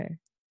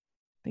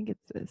think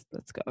it's this.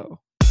 Let's go.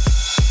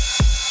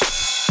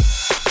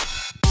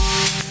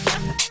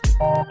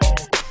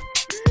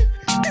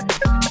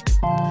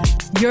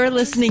 You're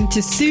listening to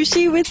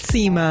Sushi with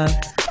Seema.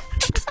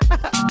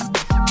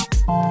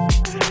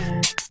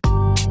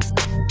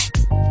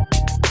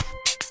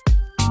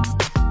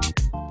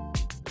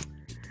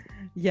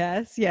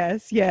 Yes,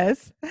 yes,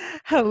 yes.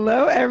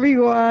 Hello,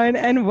 everyone,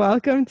 and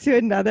welcome to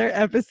another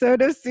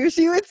episode of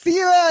Sushi with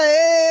Seema.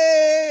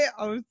 Hey!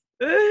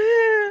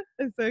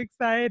 I'm so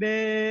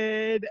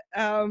excited.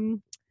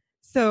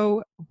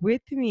 So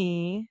with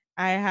me,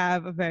 I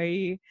have a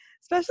very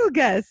special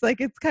guest.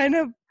 Like, it's kind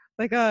of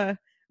like a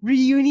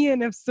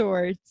reunion of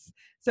sorts.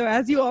 So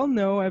as you all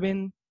know, I've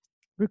been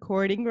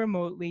recording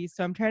remotely,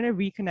 so I'm trying to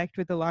reconnect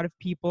with a lot of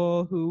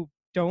people who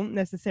don't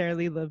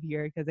necessarily live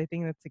here, because I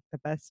think that's like the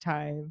best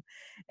time.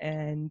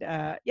 And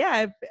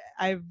yeah,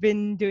 I've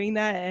been doing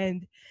that,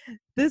 and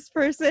this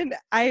person,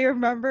 I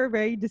remember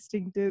very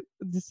distinctively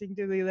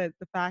that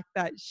the fact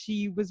that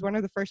she was one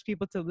of the first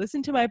people to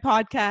listen to my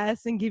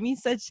podcast and give me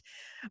such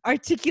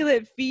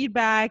articulate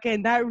feedback,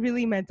 and that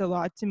really meant a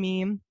lot to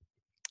me.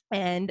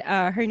 And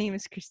her name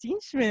is Christine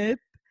Schmidt.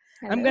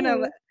 Hello. I'm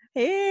gonna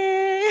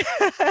hey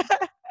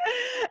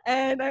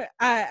and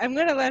I'm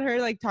gonna let her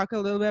like talk a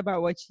little bit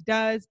about what she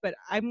does, but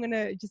I'm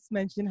gonna just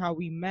mention how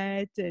we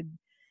met and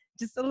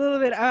just a little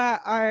bit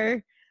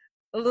our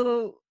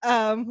long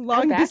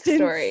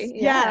distance,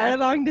 our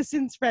long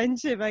distance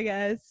friendship, I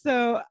guess.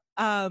 So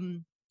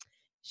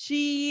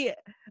she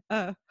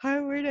where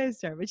did I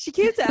start? But she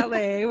came to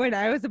LA when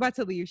I was about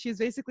to leave. She was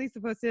basically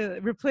supposed to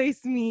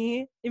replace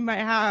me in my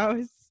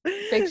house.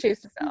 Big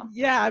shoes to fill.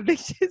 Yeah, big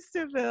shoes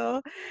to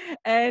fill.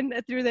 And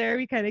through there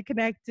we kind of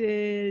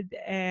connected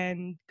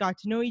and got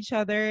to know each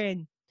other.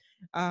 And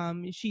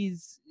she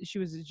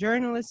was a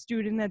journalist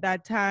student at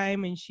that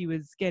time, and she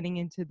was getting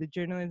into the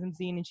journalism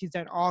scene, and she's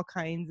done all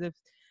kinds of,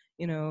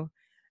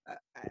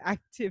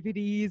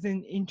 activities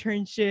and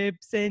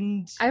internships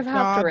and I've jobs.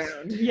 hopped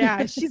around.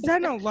 Yeah, she's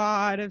done a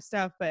lot of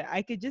stuff, but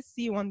I could just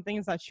see one thing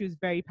is that she was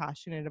very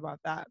passionate about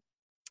that.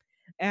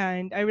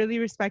 And I really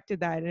respected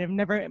that. And I've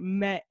never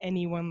met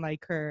anyone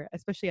like her,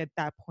 especially at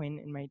that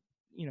point in my,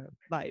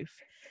 life.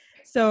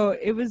 So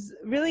it was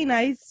really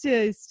nice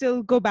to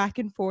still go back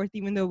and forth,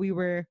 even though we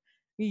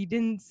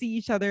didn't see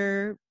each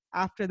other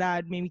after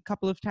that, maybe a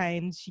couple of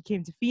times. She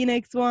came to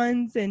Phoenix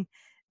once, and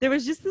there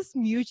was just this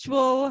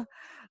mutual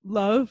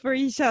love for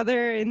each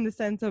other in the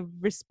sense of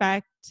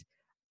respect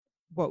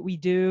what we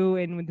do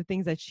and with the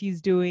things that she's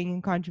doing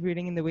and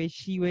contributing in the way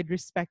she would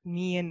respect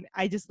me. And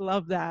I just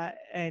love that.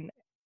 And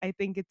I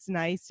think it's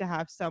nice to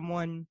have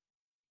someone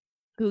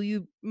who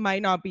you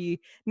might not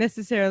be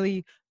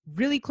necessarily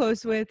really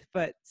close with,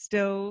 but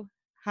still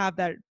have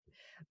that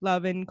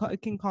love and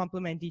can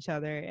complement each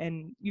other.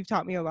 And you've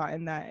taught me a lot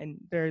in that. And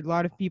there are a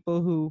lot of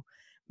people who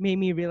made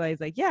me realize,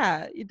 like,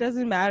 yeah, it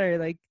doesn't matter.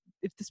 Like,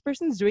 if this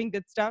person's doing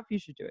good stuff, you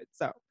should do it.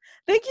 So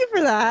thank you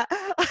for that.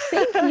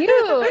 Thank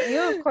you.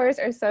 You, of course,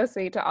 are so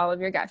sweet to all of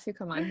your guests who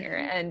come on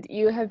here. And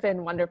you have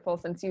been wonderful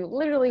since you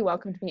literally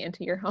welcomed me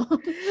into your home.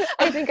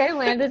 I think I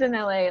landed in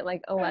LA at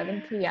like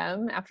 11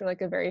 p.m. after like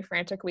a very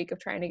frantic week of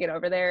trying to get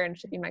over there and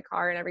shipping my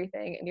car and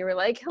everything. And you were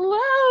like,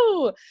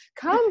 hello,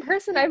 come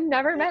person I've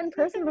never met in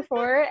person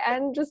before,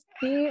 and just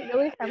be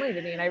really friendly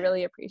to me. And I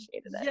really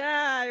appreciated it.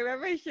 Yeah, I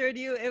remember I showed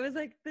you. It was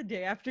like the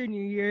day after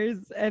New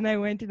Year's, and I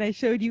went and I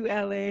showed you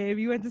LA.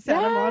 We went to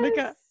Santa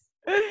Monica.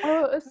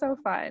 Oh, it was so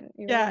fun.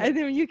 And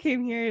then when you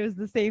came here, it was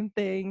the same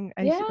thing.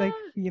 I like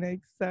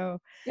Phoenix, so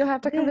you'll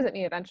have to come visit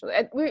me eventually.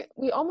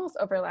 We almost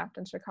overlapped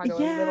in Chicago a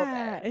little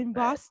bit.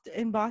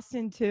 In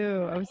Boston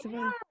too. I was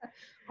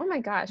oh my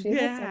gosh, we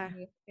had so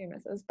many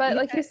misses. But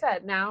like you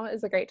said, now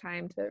is a great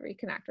time to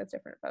reconnect with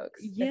different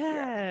folks.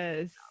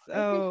 Yes.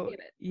 Oh,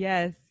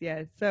 yes.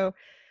 So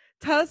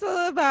tell us a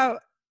little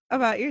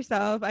about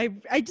yourself.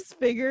 I just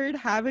figured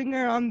having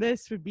her on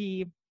this would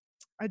be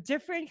a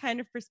different kind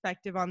of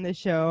perspective on the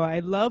show. I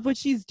love what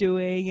she's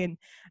doing, and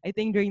I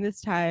think during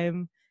this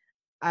time,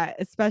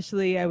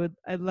 especially,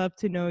 I'd love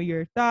to know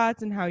your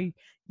thoughts and how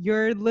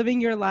you're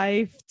living your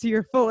life to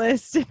your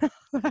fullest and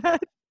all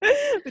that.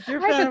 With your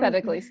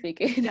hypothetically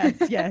speaking.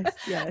 Yes.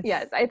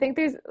 I think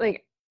there's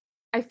like,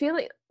 I feel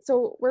like,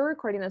 so we're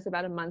recording this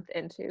about a month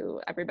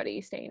into everybody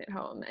staying at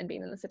home and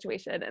being in the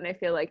situation, and I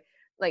feel like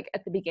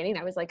at the beginning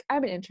I was like,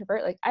 I'm an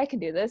introvert, like I can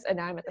do this, and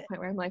now I'm at the point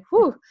where I'm like,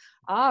 whew,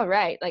 all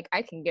right, like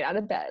I can get out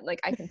of bed,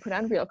 like I can put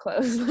on real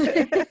clothes.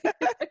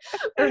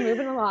 We're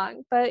moving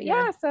along. But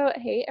so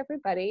hey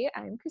everybody,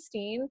 I'm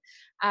Christine.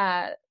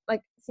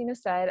 Like Seema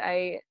said,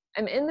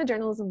 I'm in the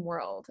journalism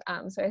world.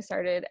 So I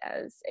started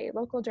as a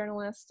local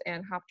journalist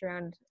and hopped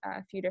around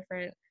a few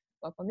different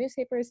local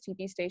newspapers,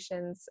 TV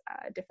stations,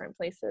 different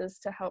places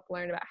to help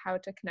learn about how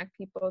to connect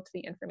people to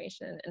the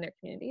information in their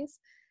communities.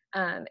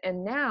 And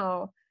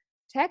now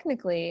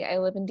technically I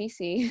live in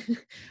DC.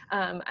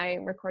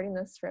 I'm recording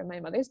this from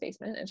my mother's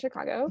basement in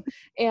Chicago.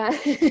 And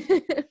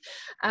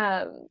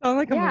sound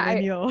like a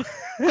millennial.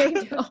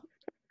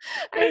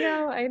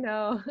 I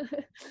know.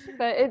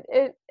 But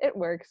it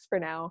works for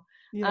now.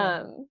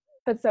 Yeah.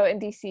 But so in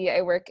DC,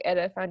 I work at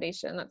a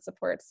foundation that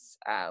supports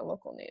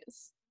local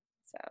news.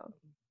 So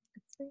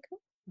it's been cool.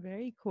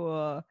 Very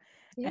cool.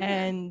 Yeah.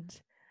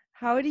 And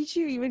how did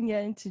you even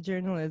get into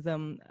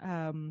journalism?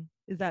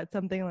 Is that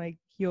something like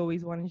you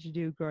always wanted to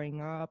do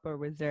growing up, or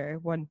was there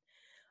one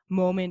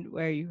moment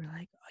where you were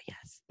like, oh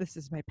yes, this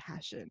is my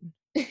passion?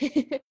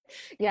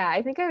 Yeah,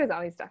 I think I was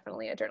always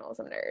definitely a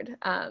journalism nerd.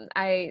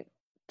 I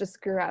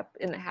just grew up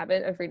in the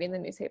habit of reading the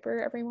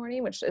newspaper every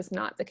morning, which is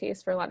not the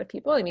case for a lot of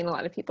people. I mean, a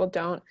lot of people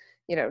don't,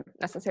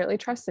 necessarily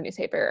trust the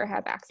newspaper or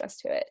have access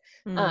to it.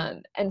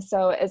 Mm. And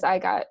so as I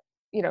got,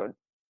 you know,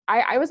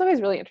 I was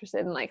always really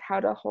interested in like how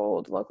to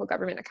hold local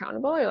government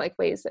accountable, or like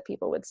ways that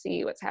people would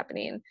see what's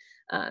happening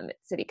at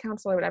city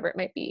council or whatever it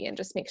might be, and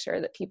just make sure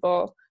that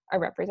people are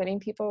representing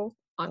people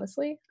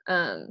honestly.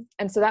 And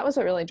so that was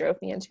what really drove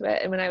me into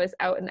it. And when I was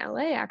out in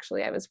LA,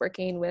 actually, I was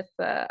working with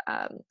the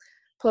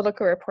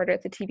political reporter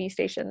at the TV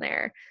station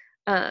there,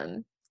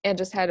 and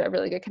just had a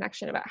really good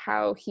connection about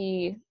how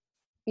he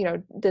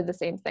did the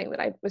same thing that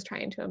I was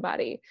trying to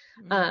embody.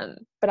 Mm.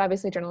 But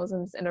obviously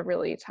journalism's in a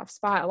really tough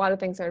spot. A lot of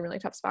things are in really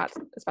tough spots,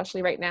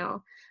 especially right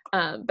now.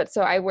 But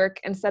so I work,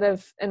 instead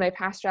of in my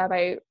past job,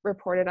 I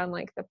reported on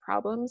like the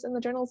problems in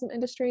the journalism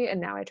industry. And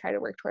now I try to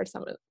work towards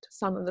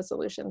some of the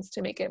solutions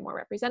to make it more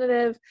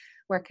representative,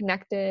 more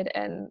connected,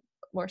 and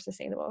more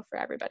sustainable for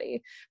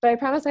everybody. But I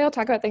promise I'll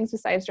talk about things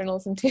besides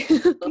journalism too.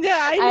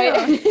 Yeah, I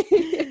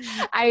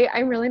know.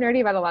 I'm really nerdy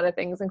about a lot of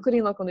things,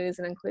 including local news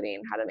and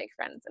including how to make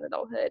friends in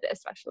adulthood,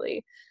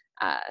 especially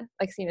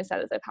like Sina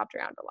said, as I've hopped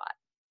around a lot.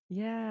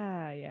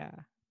 Yeah.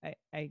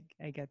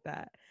 I get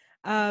that.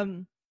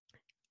 Um,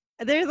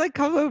 there's a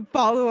couple of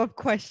follow-up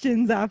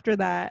questions after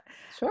that.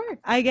 Sure.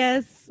 I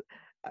guess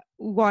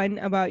one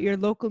about your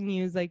local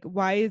news, like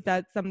why is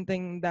that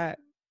something that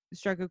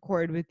struck a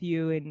chord with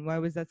you, and why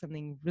was that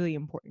something really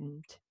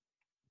important?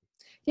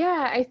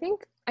 Yeah,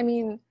 I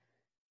mean,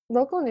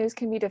 local news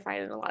can be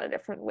defined in a lot of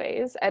different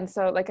ways. And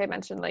so, like I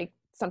mentioned, like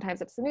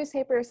sometimes it's the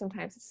newspaper,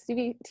 sometimes it's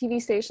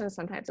TV stations,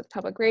 sometimes it's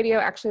public radio.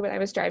 Actually, when I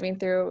was driving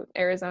through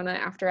Arizona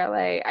after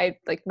LA, I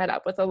like met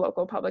up with a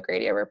local public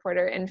radio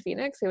reporter in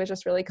Phoenix who was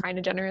just really kind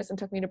and generous and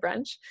took me to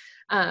brunch,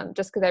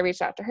 just because I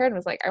reached out to her and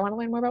was like, I want to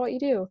learn more about what you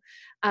do.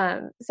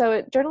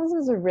 So journalism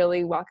is a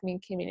really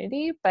welcoming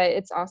community, but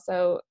it's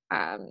also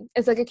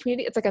it's like a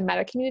community, it's like a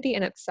meta community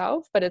in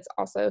itself, but it's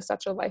also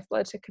such a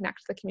lifeblood to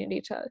connect the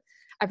community to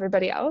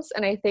everybody else.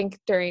 And I think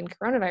during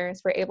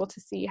coronavirus, we're able to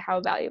see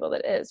how valuable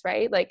that is,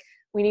 right? Like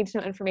we need to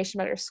know information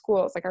about our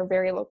schools, like our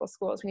very local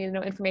schools. We need to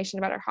know information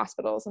about our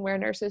hospitals and where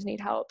nurses need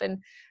help and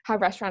how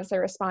restaurants are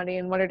responding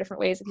and what are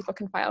different ways that people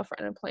can file for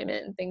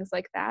unemployment and things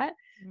like that.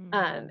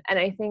 And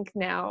I think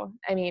now,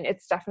 I mean,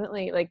 it's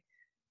definitely like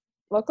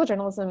local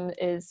journalism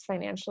is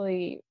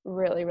financially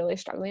really, really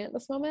struggling at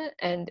this moment.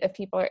 And if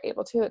people are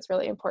able to, it's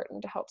really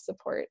important to help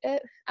support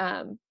it.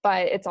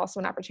 But it's also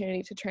an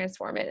opportunity to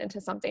transform it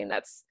into something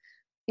that's,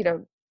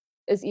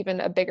 is even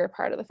a bigger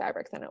part of the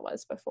fabric than it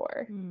was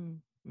before. Mm.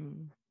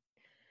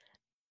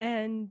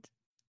 And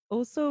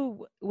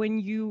also when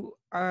you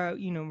are,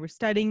 we're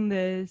studying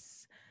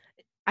this,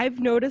 I've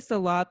noticed a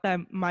lot that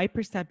my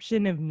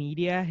perception of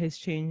media has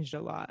changed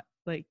a lot.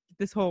 Like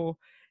this whole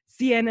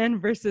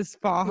CNN versus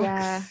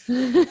Yeah. Fox.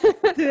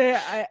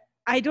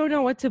 I don't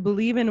know what to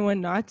believe in and what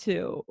not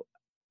to.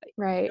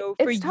 Right. For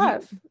It's you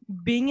tough.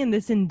 being in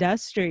this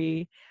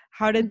industry,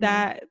 how did Mm-hmm.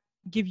 that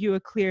give you a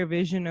clear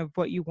vision of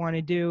what you want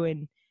to do,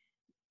 and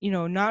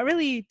not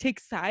really take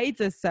sides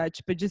as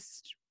such, but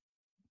just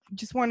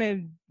want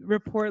to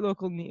report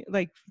local news,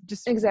 like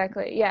just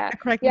Exactly. Yeah. the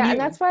correct Yeah. And news.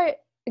 that's why,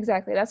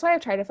 exactly. That's why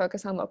I've tried to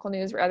focus on local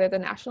news rather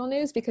than national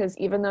news, because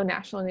even though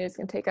national news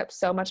can take up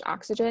so much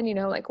oxygen,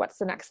 like what's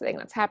the next thing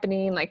that's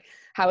happening? Like,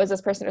 how is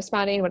this person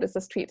responding? What does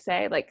this tweet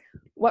say? Like,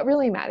 what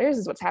really matters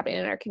is what's happening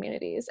in our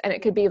communities. And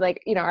it could be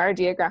like, our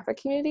geographic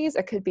communities.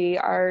 It could be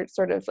our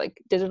sort of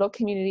like digital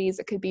communities.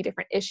 It could be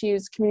different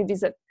issues,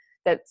 communities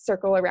that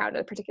circle around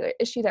a particular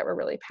issue that we're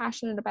really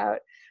passionate about.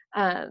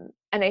 And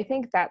I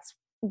think that's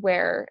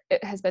where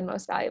it has been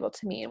most valuable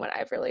to me and what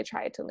I've really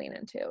tried to lean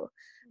into.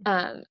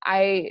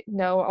 I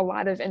know a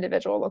lot of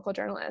individual local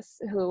journalists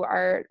who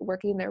are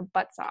working their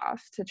butts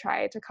off to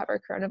try to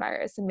cover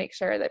coronavirus and make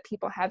sure that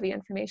people have the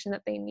information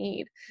that they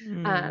need.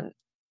 Mm.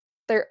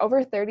 There are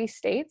over 30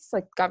 states,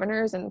 like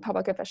governors and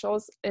public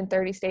officials in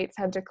 30 states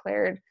have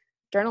declared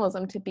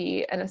journalism to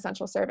be an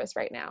essential service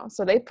right now.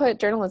 So they put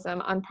journalism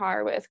on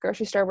par with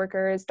grocery store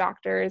workers,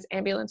 doctors,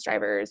 ambulance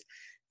drivers,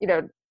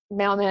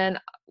 mailmen,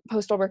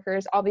 postal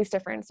workers, all these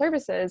different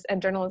services,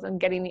 and journalism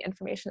getting the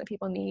information that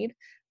people need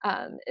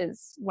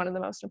is one of the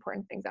most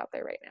important things out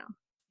there right now.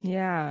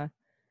 Yeah.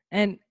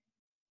 And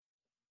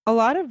a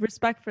lot of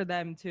respect for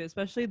them too,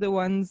 especially the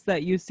ones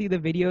that you see the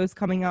videos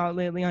coming out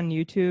lately on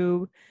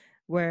YouTube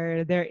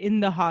where they're in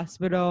the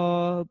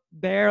hospital.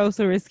 They're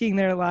also risking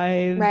their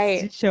lives to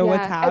Right. show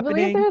what's Yeah. I believe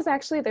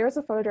happening. there was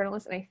a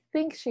photojournalist, and I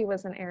think she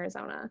was in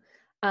Arizona,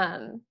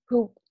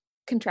 who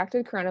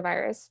contracted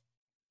coronavirus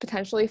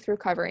potentially through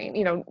covering,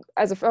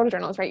 as a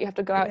photojournalist, right? You have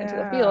to go out into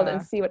the field and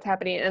Yeah. see what's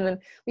happening. And then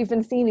we've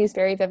been seeing these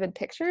very vivid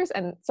pictures,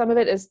 and some of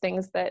it is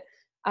things that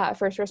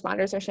first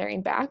responders are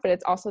sharing back, but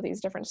it's also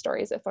these different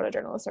stories that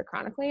photojournalists are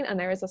chronicling. And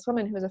there was this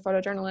woman who was a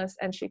photojournalist,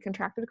 and she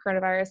contracted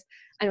coronavirus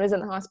and was in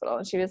the hospital.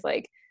 And she was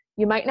like,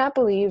 you might not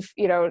believe,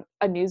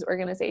 a news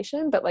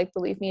organization, but like,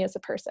 believe me as a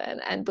person,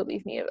 and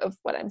believe me of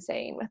what I'm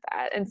saying with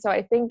that. And so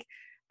I think,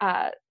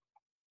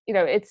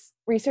 it's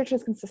research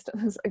is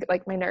consistent.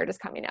 Like, my nerd is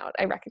coming out,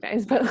 I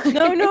recognize, but like,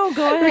 No,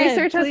 go ahead,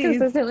 research has please.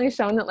 consistently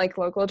shown that like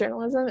local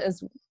journalism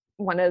is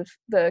one of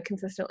the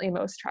consistently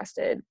most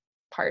trusted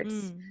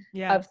parts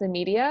of the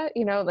media.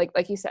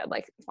 Like you said,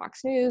 like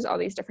Fox News, all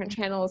these different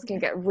channels can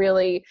get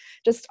really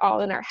just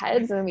all in our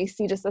heads, and we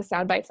see just the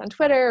sound bites on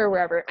Twitter or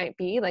wherever it might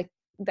be. Like,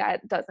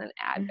 that doesn't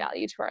add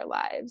value to our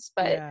lives.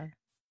 But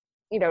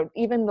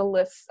even the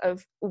lists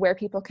of where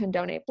people can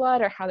donate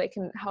blood or how they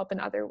can help in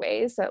other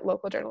ways that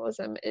local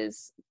journalism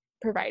is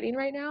providing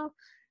right now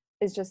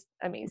is just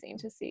amazing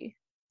to see.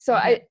 So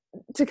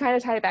to kind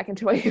of tie it back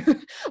into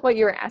what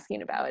you were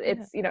asking about,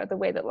 it's, the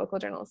way that local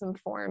journalism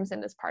forms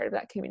and is part of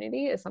that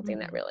community is something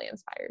that really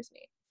inspires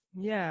me.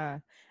 Yeah.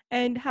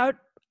 And how,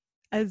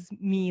 as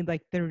me,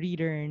 like the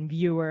reader and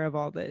viewer of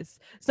all this,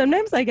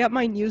 sometimes I get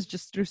my news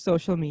just through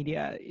social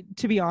media,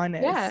 to be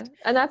honest. Yeah.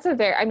 And that's a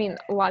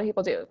lot of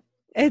people do.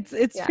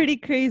 It's pretty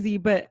crazy,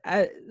 but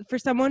for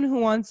someone who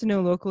wants to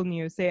know local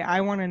news, say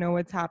I want to know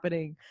what's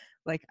happening,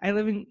 like I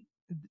live in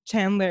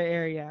Chandler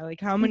area,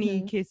 like how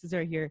many cases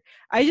are here,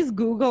 I just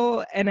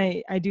Google and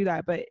I do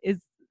that. But is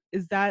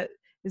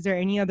there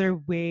any other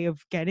way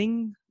of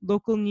getting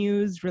local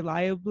news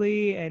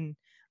reliably, and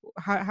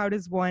how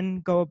does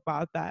one go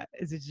about that?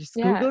 Is it just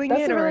Googling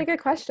that's it? a really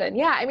good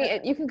question. I mean,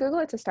 you can Google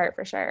it to start,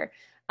 for sure.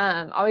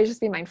 Always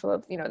just be mindful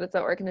of that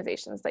the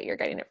organizations that you're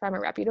getting it from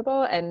are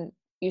reputable, and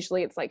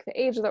usually it's like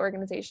the age of the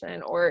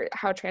organization or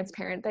how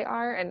transparent they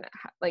are, and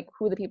like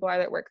who the people are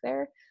that work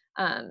there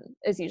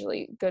is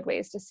usually good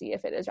ways to see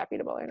if it is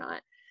reputable or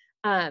not.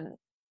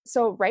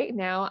 So right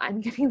now I'm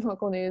getting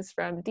local news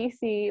from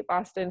DC,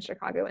 Boston,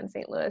 Chicago, and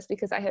St. Louis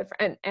because I have,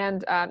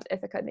 and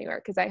Ithaca, New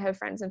York, because I have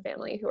friends and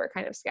family who are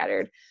kind of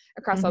scattered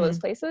across all those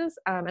places.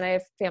 And I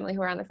have family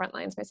who are on the front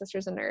lines. My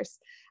sister's a nurse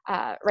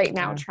right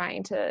now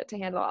trying to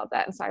handle all of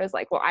that. And so I was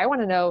like, well, I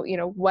want to know,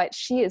 what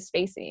she is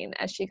facing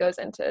as she goes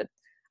into,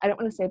 I don't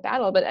want to say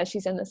battle, but as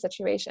she's in this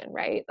situation,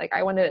 right? Like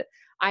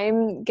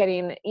I'm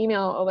getting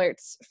email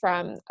alerts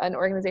from an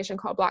organization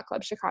called Block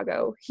Club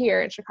Chicago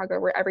here in Chicago,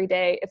 where every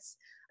day it's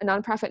a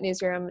nonprofit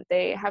newsroom.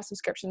 They have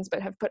subscriptions, but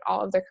have put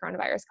all of their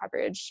coronavirus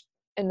coverage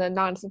in the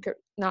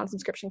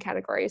non-subscription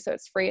category. So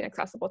it's free and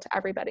accessible to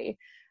everybody.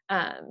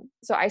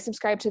 So I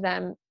subscribe to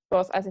them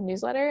both as a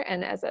newsletter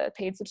and as a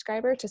paid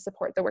subscriber to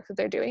support the work that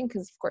they're doing.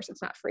 Because of course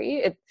it's not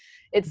free.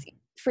 It's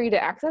free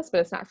to access, but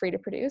it's not free to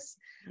produce.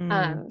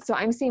 So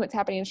I'm seeing what's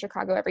happening in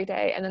Chicago every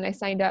day. And then I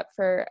signed up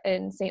for,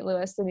 in St.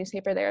 Louis, the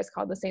newspaper there is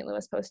called the St.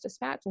 Louis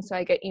Post-Dispatch. And so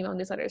I get email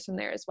newsletters from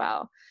there as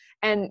well.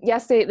 And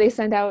yes, they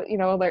send out,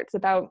 alerts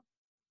about,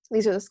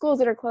 these are the schools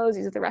that are closed,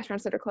 these are the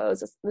restaurants that are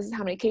closed, this is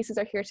how many cases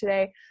are here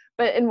today.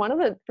 But in one of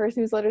the first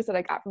newsletters that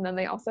I got from them,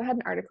 they also had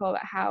an article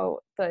about how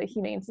the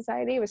Humane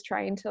Society was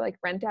trying to like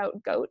rent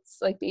out goats,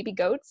 like baby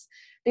goats,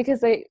 because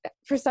they,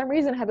 for some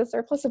reason, had a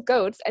surplus of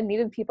goats and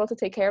needed people to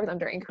take care of them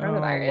during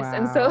coronavirus.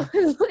 And so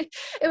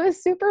it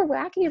was super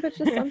wacky, but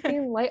just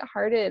something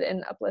lighthearted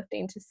and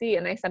uplifting to see.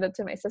 And I sent it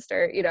to my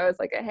sister, it was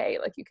like, hey,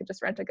 like you could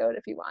just rent a goat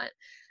if you want.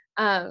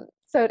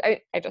 So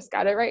I just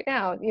got it right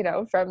now,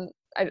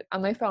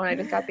 on my phone. I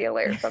just got the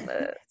alert from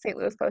the St.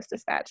 Louis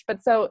Post-Dispatch.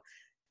 But so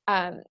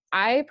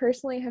I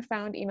personally have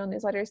found email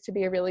newsletters to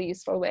be a really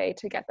useful way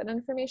to get that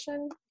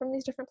information from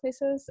these different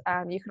places.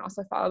 You can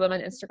also follow them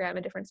on Instagram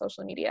and different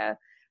social media,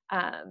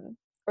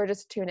 or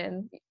just tune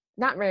in.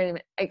 Not very,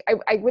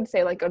 I would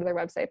say like go to their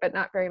website, but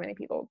not very many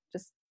people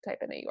just type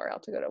in a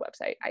URL to go to a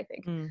website, I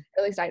think.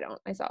 At least I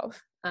don't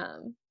myself.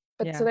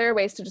 So there are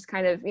ways to just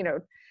kind of,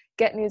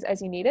 get news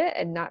as you need it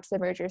and not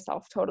submerge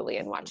yourself totally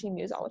in watching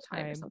news all the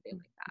time or something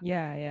like that.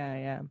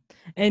 Yeah.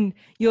 And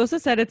you also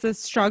said it's a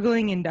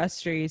struggling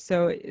industry.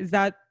 So is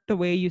that the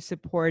way you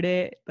support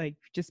it? Like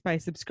just by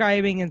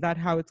subscribing, is that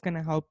how it's going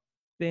to help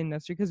the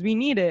industry? Because we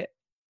need it,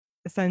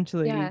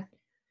 essentially.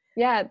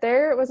 Yeah.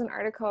 There was an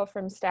article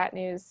from Stat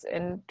News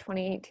in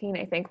 2018,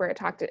 I think, where it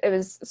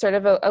was sort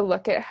of a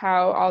look at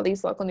how all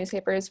these local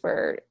newspapers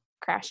were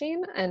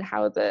crashing and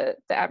how the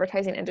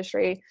advertising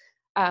industry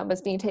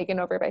was being taken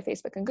over by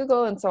Facebook and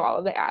Google. And so all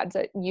of the ads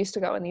that used to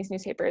go in these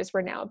newspapers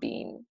were now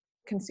being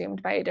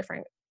consumed by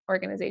different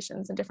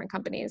organizations and different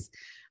companies.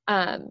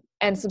 And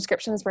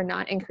subscriptions were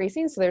not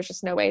increasing. So there's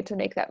just no way to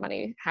make that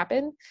money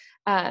happen.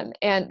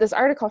 And this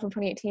article from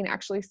 2018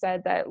 actually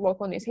said that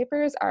local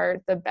newspapers are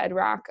the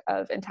bedrock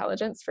of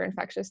intelligence for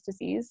infectious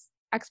disease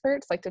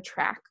experts, like to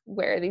track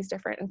where these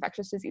different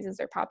infectious diseases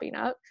are popping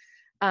up.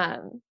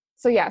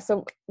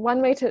 So one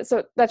way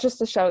so that's just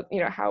to show,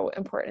 how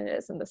important it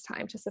is in this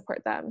time to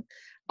support them.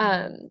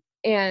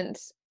 And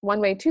one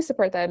way to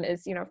support them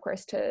is, of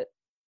course, to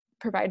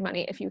provide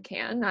money if you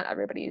can. Not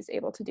everybody is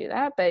able to do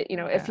that, but,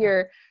 if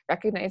you're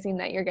recognizing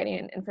that you're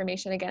getting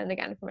information again and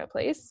again from a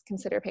place,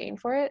 consider paying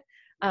for it.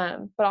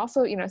 But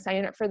also,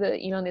 signing up for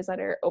the email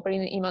newsletter, opening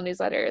an email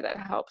newsletter that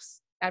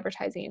helps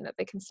advertising that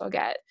they can still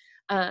get.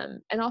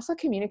 And also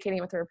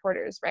communicating with the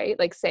reporters, right?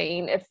 Like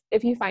saying,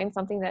 if you find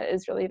something that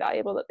is really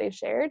valuable that they've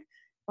shared,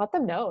 let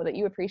them know that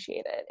you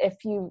appreciate it.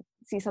 If you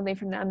see something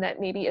from them that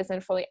maybe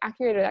isn't fully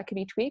accurate, or that could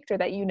be tweaked, or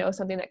that you know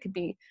something that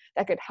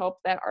could help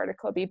that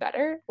article be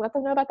better, let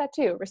them know about that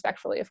too,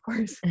 respectfully, of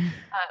course.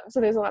 So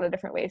there's a lot of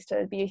different ways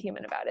to be a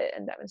human about it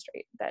and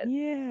demonstrate that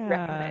you Yeah.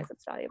 recognize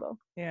it's valuable.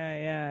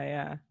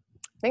 Yeah.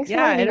 Thanks for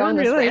Yeah, letting I me go don't on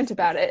this realize. rant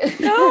about it.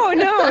 No.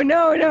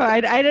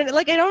 I didn't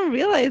like. I don't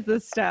realize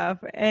this stuff,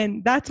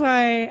 and that's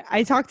why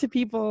I talk to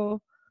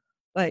people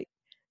like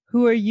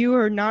who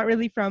are not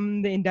really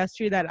from the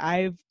industry that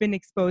I've been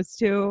exposed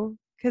to,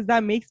 because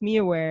that makes me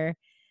aware.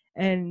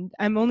 And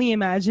I'm only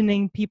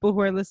imagining people who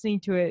are listening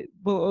to it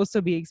will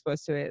also be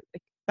exposed to it.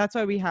 Like, that's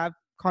why we have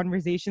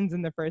conversations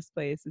in the first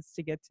place, is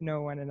to get to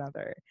know one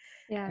another.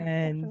 Yeah,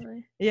 And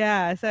definitely.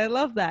 yeah, so I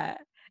love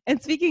that.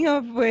 And speaking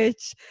of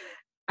which,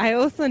 I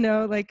also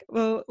know, like,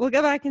 we'll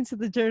get back into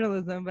the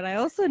journalism, but I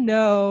also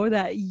know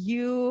that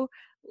you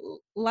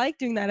like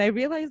doing that. I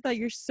realize that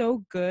you're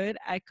so good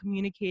at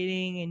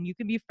communicating and you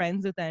can be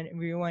friends with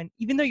everyone,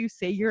 even though you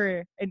say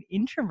you're an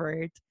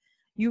introvert.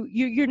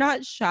 You're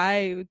not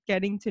shy with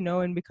getting to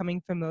know and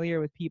becoming familiar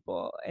with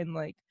people, and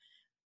like,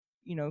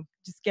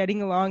 just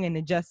getting along and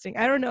adjusting.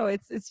 I don't know.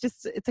 It's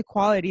a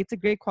quality. It's a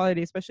great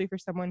quality, especially for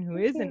someone who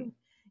Thank isn't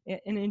you.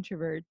 an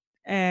introvert.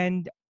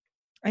 And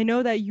I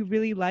know that you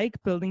really like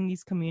building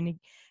these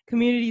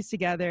communities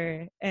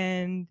together.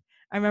 And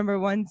I remember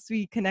once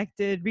we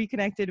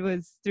reconnected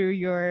was through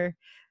your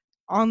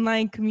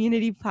online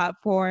community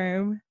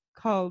platform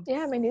called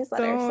Yeah, my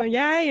newsletter. So So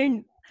yeah,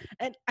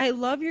 and I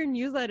love your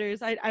newsletters.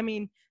 I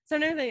mean,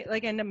 sometimes I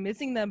like end up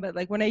missing them, but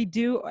like when I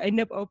do end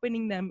up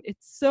opening them,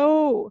 it's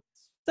so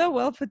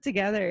well put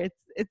together.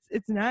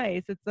 It's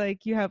nice. It's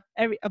like you have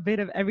a bit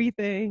of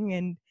everything,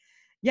 and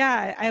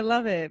yeah, I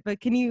love it. But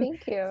can you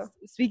thank you.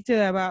 speak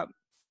to about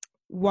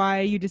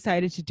why you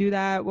decided to do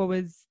that? What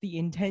was the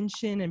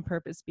intention and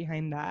purpose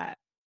behind that?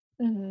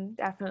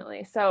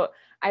 Definitely. So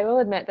I will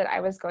admit that I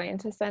was going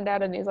to send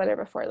out a newsletter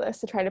before this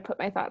to try to put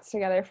my thoughts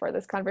together for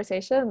this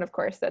conversation. And of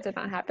course, that did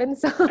not happen.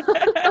 So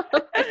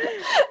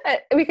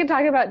we can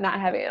talk about not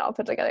having it all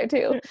put together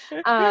too.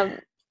 Um,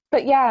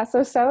 but yeah,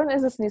 so Sown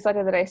is this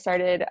newsletter that I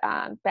started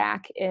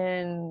back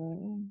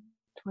in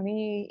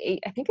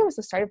 28. I think it was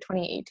the start of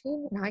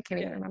 2018. Now I can't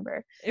even Yeah,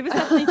 remember. it was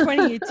definitely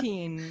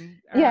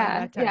 2018 around Yeah,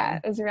 that yeah,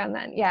 time. it was around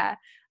then. Yeah.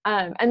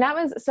 And that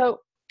was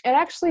so it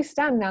actually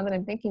stemmed, now that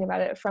I'm thinking about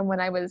it, from when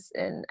I was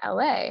in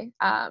LA.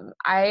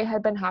 I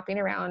had been hopping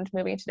around,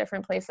 moving to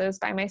different places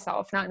by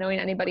myself, not knowing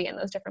anybody in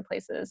those different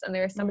places. And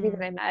there was somebody that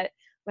Mm. I met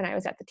when I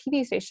was at the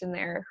TV station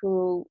there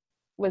who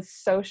was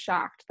so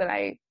shocked that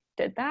I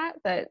did that.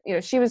 That,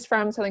 she was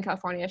from Southern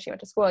California. She went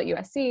to school at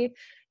USC,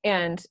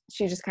 and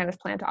she just kind of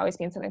planned to always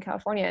be in Southern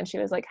California. And she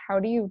was like, "How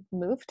do you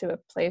move to a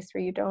place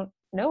where you don't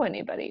know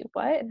anybody?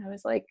 What?" And I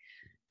was like,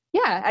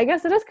 yeah, I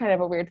guess it is kind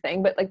of a weird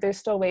thing, but like there's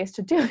still ways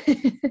to do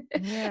it.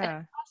 And Yeah.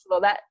 it's possible.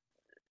 That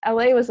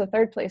LA was the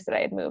third place that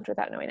I had moved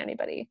without knowing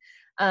anybody.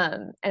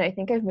 And I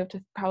think I've moved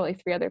to probably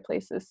 3 other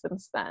places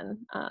since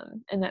then,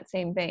 in that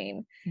same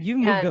vein. You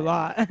moved And a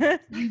lot. I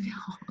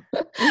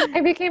know I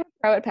became a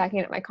pro at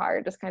packing up my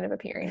car, just kind of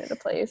appearing at a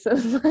place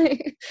and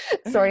like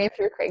sorting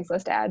through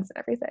Craigslist ads and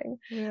everything.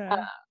 Uh,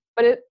 Yeah.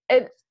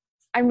 but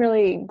I'm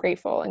really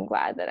grateful and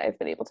glad that I've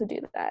been able to do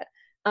that.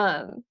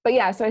 But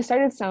yeah, so I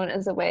started Sown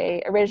as a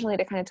way originally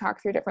to kind of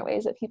talk through different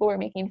ways that people were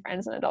making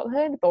friends in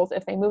adulthood, both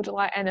if they moved a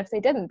lot and if they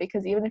didn't,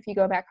 because even if you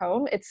go back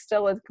home, it's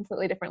still a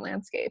completely different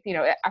landscape,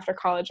 after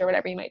college or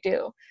whatever you might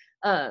do.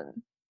 Um,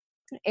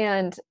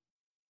 and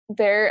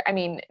I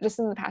mean, just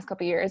in the past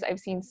couple of years, I've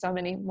seen so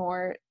many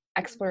more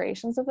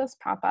explorations of this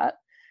pop up.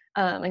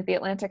 Like The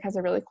Atlantic has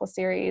a really cool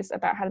series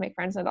about how to make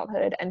friends in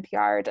adulthood.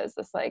 NPR does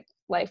this like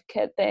life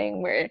kit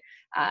thing where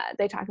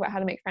they talk about how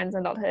to make friends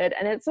in adulthood,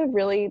 and it's a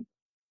really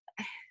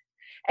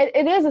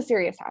it is a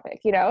serious topic,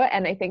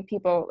 and I think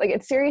people like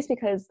it's serious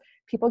because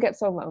people get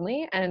so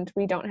lonely and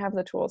we don't have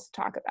the tools to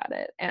talk about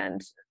it.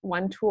 And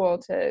one tool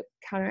to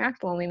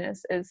counteract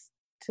loneliness is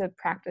to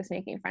practice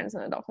making friends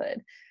in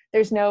adulthood.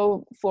 There's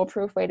no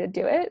foolproof way to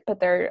do it, but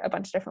there are a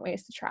bunch of different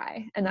ways to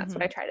try. And that's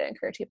what Hmm. I try to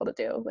encourage people to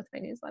do with my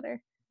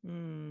newsletter.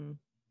 Mm.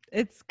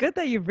 It's good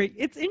that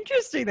it's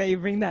interesting that you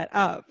bring that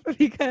up,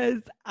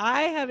 because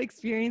I have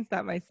experienced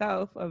that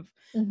myself, of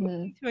Mm-hmm.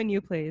 moving to a new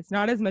place,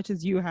 not as much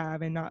as you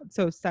have and not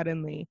so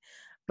suddenly,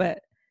 but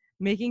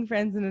making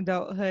friends in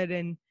adulthood.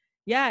 And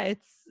yeah,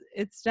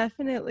 it's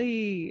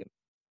definitely,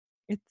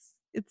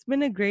 it's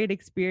been a great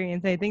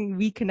experience. I think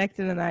we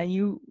connected on that, and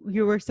you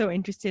were so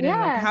interested in like,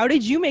 Yeah. how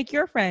did you make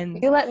your friends?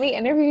 You let me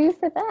interview you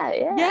for that.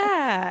 Yeah.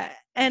 Yeah.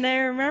 And I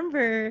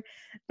remember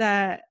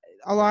that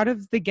a lot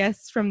of the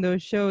guests from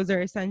those shows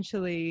are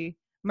essentially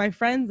my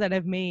friends that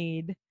I've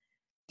made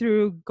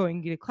through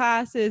going to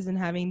classes and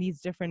having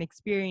these different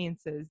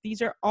experiences.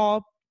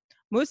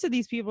 Most of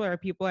these people are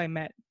people I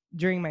met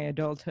during my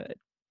adulthood,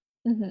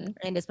 Mm-hmm.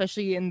 and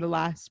especially in the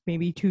last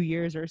maybe 2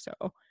 years or so.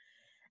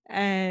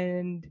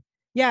 And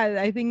Yeah,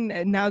 I think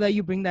now that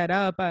you bring that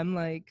up, I'm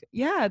like,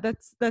 yeah,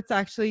 that's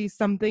actually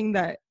something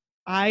that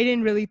I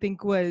didn't really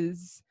think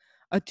was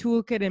a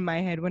toolkit in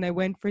my head when I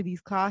went for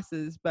these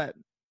classes, but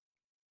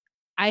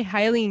I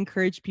highly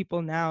encourage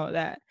people now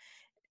that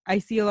I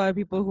see a lot of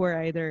people who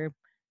are either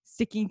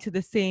sticking to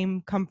the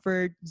same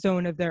comfort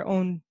zone of their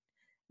own,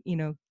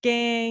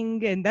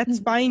 gang, and that's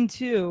Mhm. fine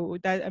too.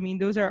 That I mean,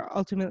 those are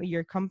ultimately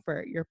your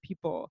comfort, your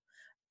people.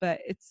 But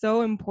it's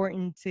so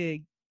important to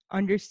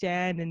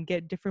understand and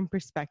get different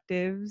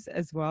perspectives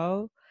as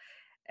well.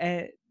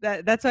 And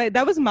that's why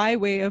that was my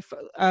way of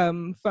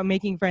from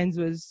making friends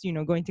was,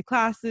 going to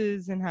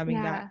classes and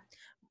having that. Yeah.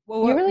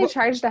 Well, You really what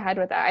charged ahead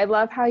with that. I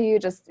love how you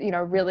just,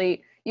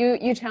 really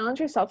you challenge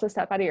yourself to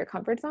step out of your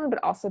comfort zone,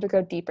 but also to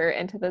go deeper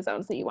into the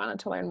zones that you wanted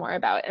to learn more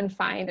about and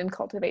find and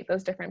cultivate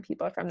those different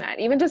people from that.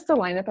 Even just the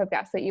lineup of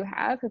guests that you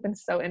have been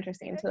so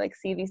interesting to like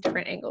see these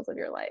different angles of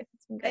your life.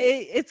 It's been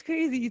great. it's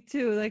crazy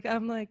too. Like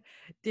I'm like,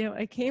 damn,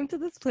 I came to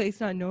this place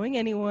not knowing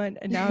anyone,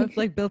 and now I've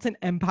like built an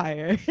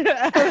empire.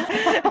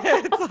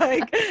 It's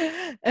like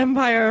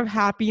empire of Yes.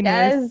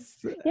 happiness.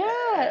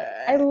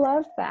 Yeah. I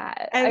love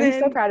that. And I'm so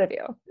then proud of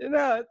you.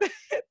 no,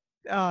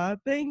 oh,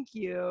 thank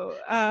you.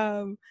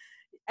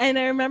 And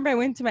I remember I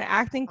went to my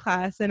acting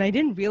class, and I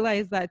didn't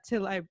realize that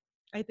till I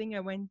think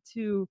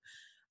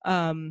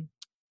um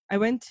I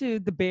went to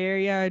the Bay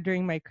Area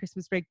during my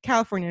Christmas break,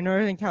 California,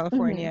 Northern Hmm.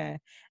 California,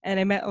 and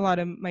I met a lot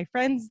of my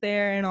friends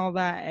there and all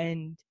that.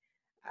 And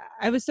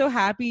I was so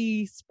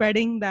happy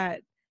spreading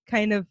that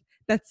kind of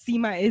that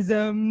SEMA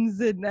isms.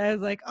 And I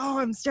was like, oh,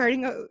 I'm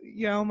starting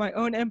my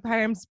own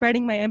empire. I'm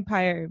spreading my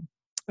empire.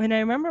 And I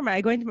remember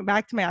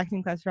back to my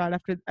acting class right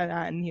after that,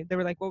 and they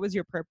were like, what's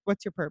your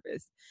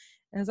purpose?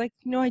 And I was like,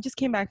 I just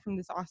came back from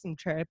this awesome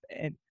trip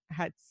and I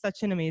had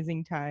such an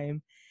amazing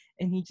time.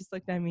 And he just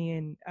looked at me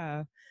and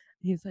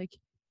he's like,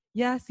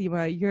 yeah,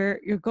 Seema,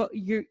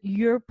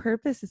 your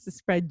purpose is to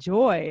spread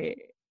joy.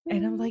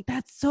 And I'm like,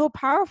 that's so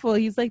powerful.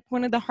 He's like,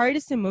 one of the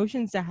hardest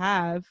emotions to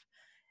have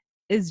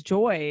is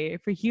joy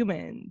for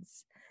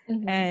humans.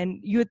 Hmm. And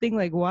you would think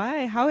like,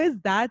 why? How is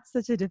that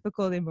such a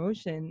difficult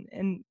emotion?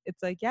 And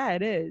it's like, yeah,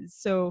 it is.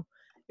 So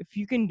if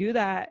you can do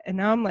that, and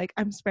now I'm like,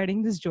 I'm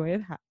spreading this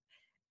joy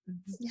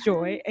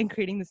Yes. and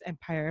creating this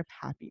empire of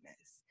happiness.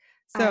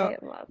 So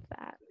I love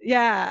that.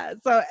 yeah,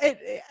 so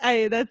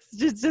I that's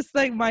just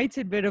like my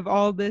tidbit of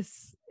all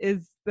this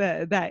is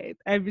it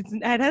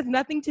has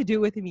nothing to do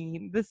with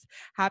me. This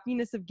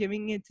happiness of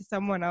giving it to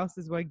someone else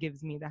is what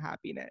gives me the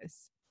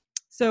happiness.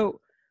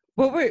 So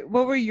what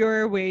were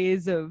your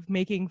ways of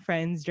making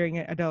friends during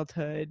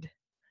adulthood?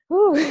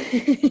 Ooh.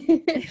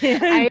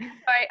 And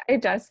I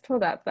just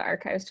pulled up the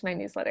archives to my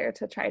newsletter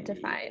to try to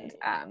find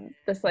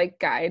this like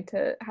guide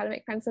to how to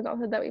make friends in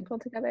adulthood that we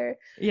pulled together.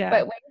 yeah.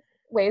 But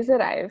ways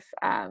that I've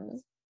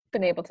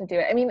been able to do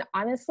it. I mean,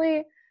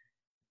 honestly,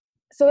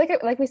 so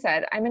like we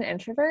said, I'm an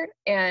introvert,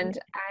 and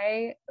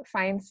I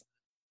find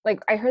like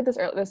I heard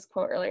this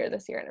quote earlier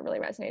this year, and it really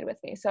resonated with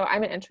me. So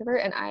I'm an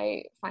introvert, and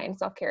I find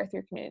self care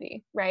through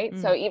community, right?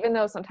 Mm, So even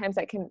though sometimes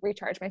I can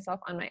recharge myself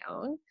on my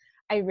own,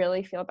 I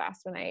really feel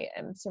best when I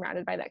am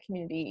surrounded by that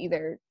community,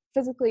 either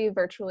physically,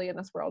 virtually, in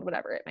this world,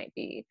 whatever it might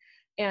be.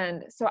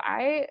 And so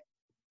I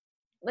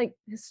like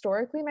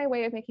historically my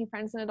way of making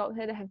friends in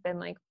adulthood have been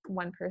like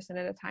one person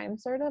at a time,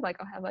 sort of like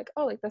I'll have like,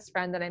 oh, like this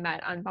friend that I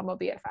met on Bumble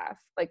BFF,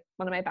 like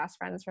one of my best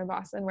friends from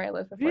Boston where I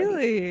lived before DC.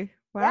 really?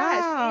 Yeah,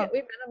 Wow. we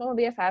met on Bumble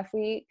BFF.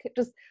 We could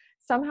just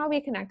somehow be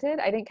connected.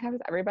 I didn't connect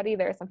with everybody.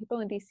 There are some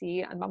people in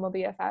DC on Bumble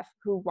BFF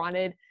who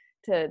wanted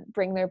to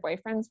bring their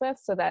boyfriends with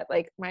so that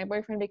like my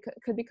boyfriend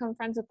could become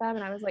friends with them,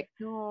 and I was like,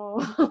 no,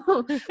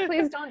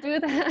 please don't do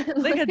that.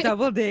 Like a Like,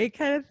 double date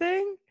kind of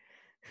thing?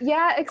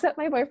 yeah, except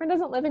my boyfriend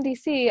doesn't live in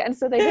DC, and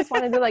so they just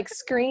wanted to like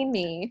screen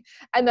me.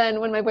 And then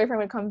when my boyfriend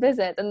would come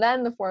visit, and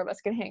then the four of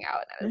us could hang out.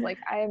 And I was like,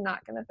 I am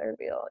not going to third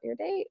wheel your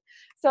date.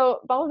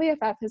 So Bumble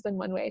BFF has been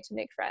one way to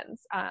make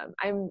friends.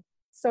 I'm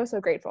so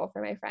grateful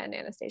for my friend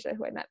Anastasia,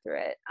 who I met through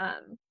it,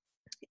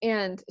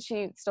 and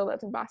she still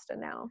lives in Boston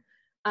now.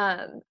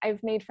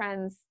 I've made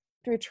friends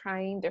through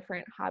trying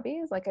different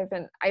hobbies. Like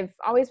I've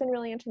always been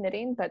really into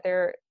knitting, but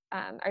there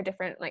are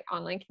different like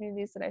online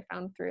communities that I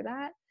found through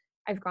that.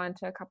 I've gone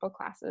to a couple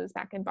classes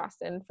back in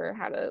Boston for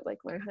how to like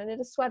learn how to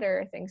knit a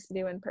sweater, things to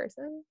do in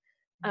person.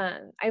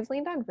 I've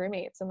leaned on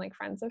roommates and like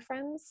friends of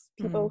friends,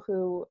 Mm. people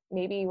who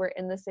maybe were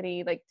in the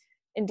city. Like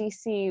in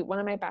DC, one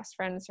of my best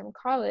friends from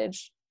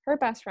college, her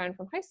best friend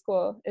from high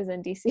school is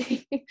in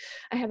DC.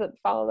 I had to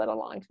follow that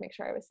along to make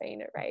sure I was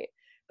saying it right.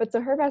 But so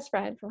her best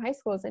friend from high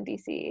school is in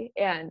DC,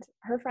 and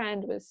her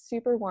friend was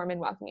super warm and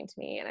welcoming to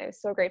me, and I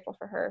was so grateful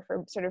for her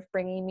for sort of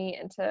bringing me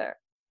into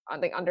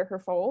like under her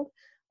fold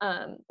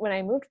when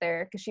I moved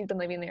there, because she'd been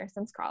living there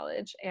since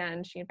college,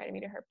 and she invited me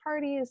to her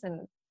parties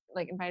and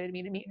like invited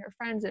me to meet her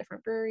friends at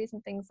different breweries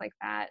and things like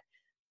that.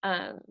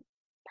 Um,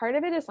 Part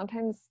of it is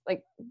sometimes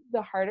like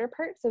the harder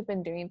parts have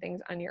been doing things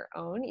on your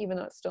own, even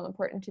though it's still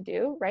important to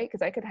do, right?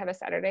 Because I could have a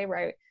Saturday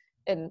where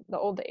in the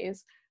old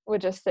days,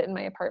 would just sit in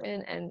my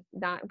apartment and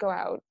not go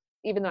out,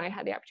 even though I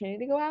had the opportunity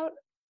to go out.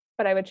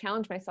 but I would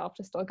challenge myself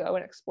to still go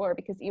and explore,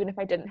 because even if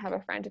I didn't have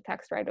a friend to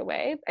text right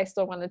away, I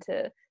still wanted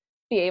to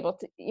be able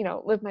to,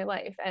 live my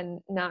life and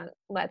not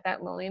let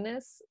that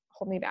loneliness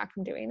hold me back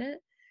from doing it.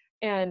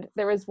 And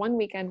there was one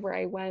weekend where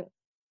I went,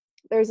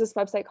 there's this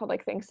website called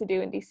like Things to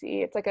Do in DC.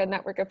 It's like a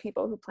network of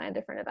people who plan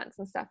different events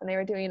and stuff. And they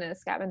were doing a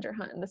scavenger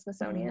hunt in the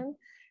Smithsonian.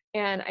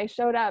 And I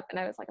showed up and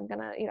I was like, I'm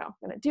gonna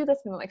do this.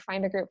 I'm gonna like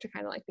find a group to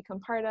kind of like become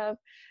part of.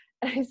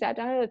 And I sat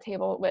down at a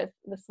table with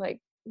this like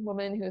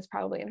woman who was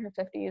probably in her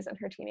 50s and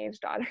her teenage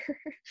daughter.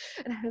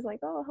 And I was like,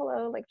 oh,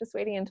 hello, like just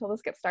waiting until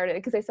this gets started,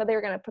 because they said they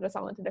were going to put us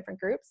all into different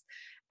groups.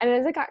 And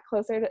as it got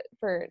closer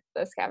for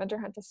the scavenger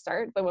hunt to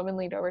start, the woman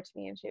leaned over to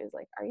me and she was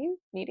like, are you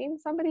meeting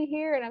somebody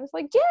here? And I was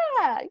like,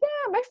 yeah,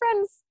 my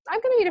friends,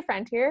 I'm going to meet a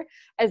friend here.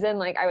 As in,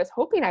 like, I was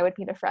hoping I would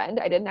meet a friend.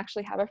 I didn't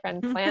actually have a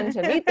friend planned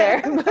to meet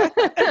there. But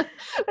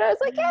I was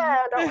like,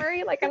 yeah, don't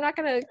worry. Like, I'm not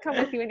going to come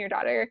with you and your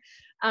daughter.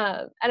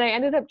 And I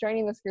ended up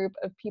joining this group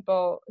of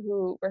people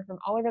who were from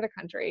all over the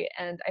country.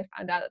 And I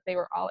found out that they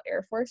were all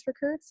Air Force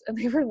recruits and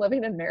they were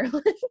living in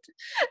Maryland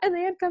and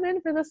they had come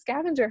in for the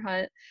scavenger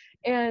hunt.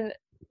 And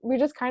we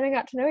just kind of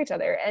got to know each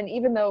other. And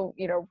even though,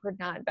 we're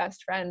not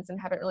best friends and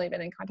haven't really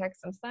been in contact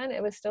since then,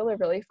 it was still a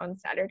really fun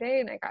Saturday.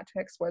 And I got to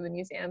explore the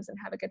museums and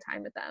have a good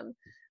time with them.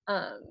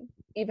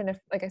 Even if,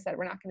 like I said,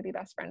 we're not going to be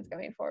best friends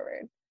going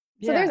forward.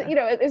 So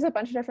there's a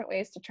bunch of different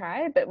ways to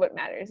try, but what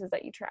matters is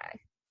that you try.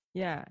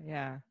 Yeah.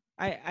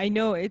 I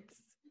know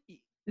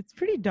it's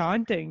pretty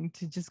daunting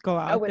to just go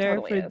out there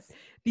totally for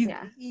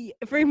these.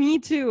 For me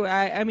too.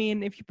 I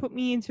mean, if you put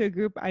me into a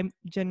group, I'm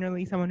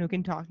generally someone who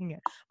can talk and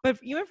but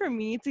even for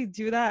me to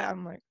do that,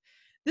 I'm like,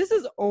 this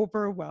is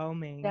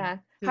overwhelming. Yeah.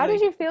 How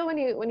did you feel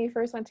when you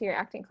first went to your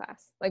acting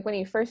class? Like when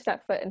you first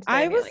stepped foot into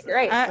I it, was like,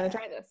 right, I'm gonna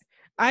try this.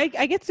 I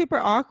get super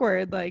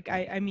awkward. Like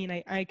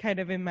I kind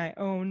of in my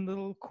own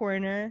little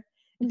corner.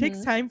 It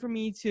takes time for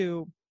me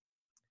to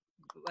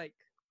like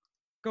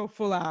go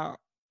full out.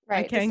 I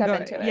Right, to can step go,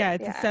 into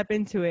it. to step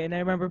into it. And I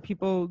remember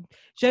people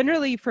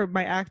generally for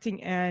my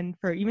acting and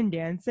for even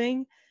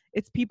dancing,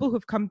 it's people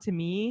who've come to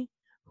me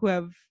who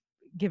have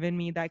given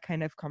me that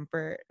kind of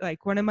comfort.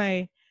 Like one of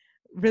my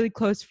really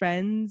close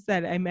friends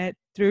that I met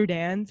through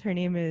dance, her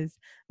name is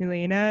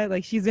Milena.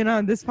 Like she's been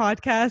on this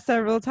podcast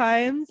several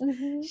times.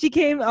 She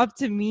came up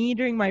to me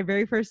during my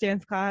very first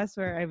dance class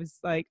where I was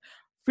like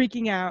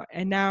freaking out,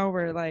 and now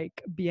we're like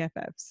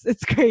BFFs.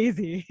 It's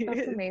crazy.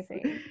 That's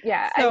amazing.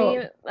 Yeah. So, I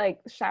mean, like,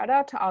 shout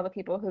out to all the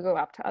people who go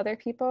up to other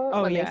people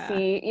when they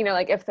see,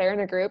 like if they're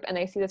in a group and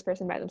they see this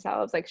person by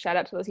themselves, like shout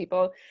out to those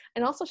people.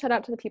 And also shout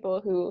out to the people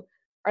who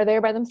are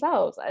there by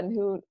themselves and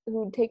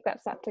who take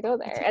that step to go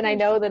there. And I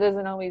know that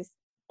isn't always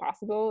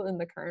possible in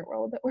the current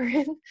world that we're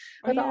in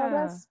with all of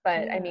us,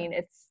 but I mean,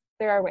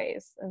 there are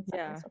ways, and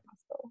something's so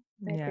possible.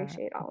 I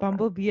appreciate all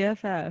Bumble of them.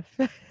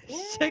 BFF.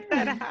 Check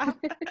that out.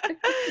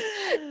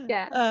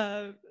 Yeah.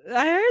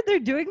 I heard they're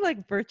doing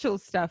like virtual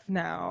stuff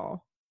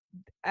now.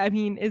 I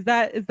mean, is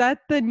that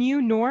the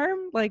new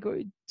norm? Like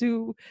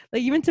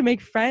even to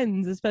make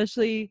friends,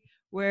 especially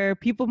where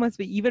people must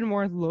be even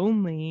more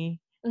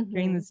lonely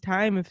during this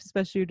time,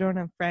 especially you don't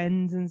have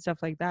friends and stuff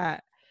like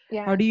that.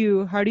 Yeah. How do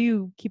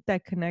you keep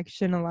that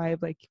connection alive?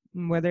 Like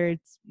whether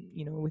it's,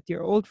 with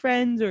your old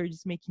friends or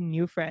just making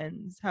new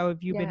friends, how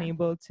have you been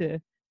able to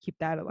keep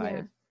that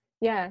alive?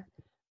 Yeah.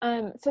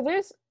 So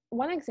there's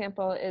one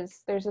example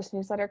is there's this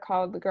newsletter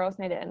called The Girls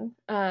Night In.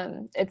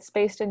 It's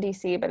based in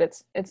DC, but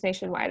it's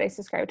nationwide. I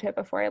subscribed to it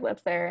before I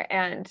lived there.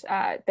 And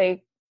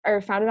they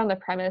are founded on the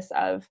premise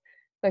of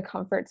the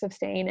comforts of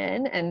staying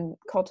in and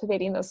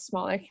cultivating those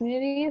smaller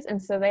communities.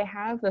 And so they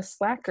have the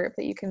Slack group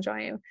that you can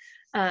join,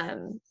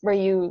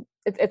 where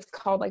it's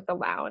called like the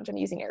lounge. I'm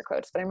using air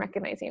quotes, but I'm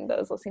recognizing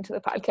those listening to the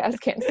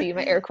podcast can't see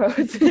my air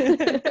quotes.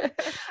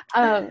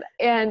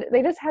 And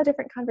they just have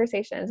different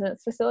conversations, and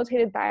it's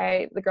facilitated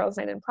by the Girls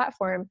Night In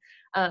platform.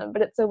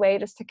 But it's a way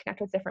just to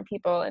connect with different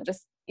people and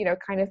just,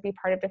 kind of be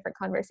part of different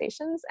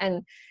conversations.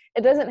 And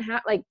it doesn't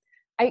have like,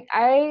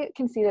 I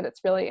can see that it's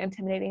really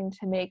intimidating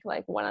to make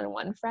like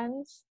one-on-one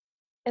friends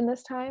in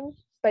this time.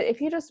 But if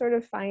you just sort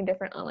of find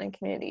different online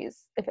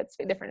communities, if it's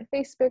different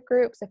Facebook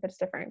groups, if it's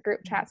different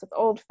group chats with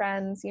old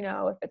friends,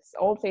 if it's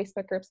old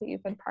Facebook groups that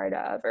you've been part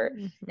of, or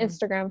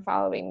Instagram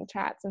following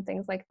chats and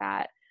things like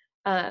that,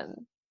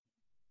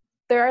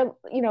 there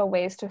are,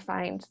 ways to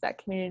find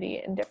that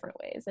community in different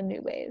ways and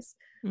new ways.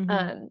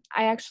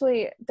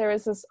 There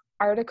was this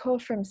article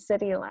from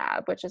City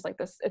Lab, which is like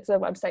this, it's a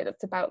website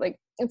that's about like,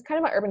 it's kind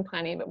of about urban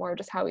planning, but more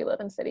just how we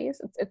live in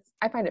cities.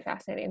 I find it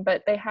fascinating,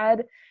 but they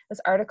had this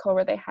article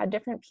where they had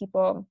different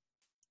people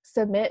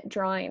submit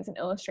drawings and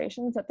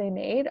illustrations that they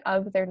made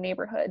of their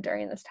neighborhood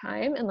during this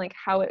time and like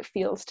how it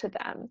feels to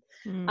them.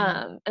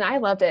 And I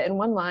loved it in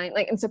one line,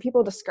 like, and so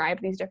people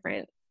described these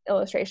different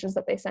illustrations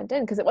that they sent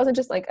in, because it wasn't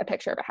just like a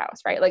picture of a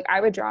house, right? Like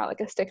I would draw like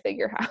a stick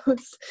figure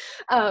house,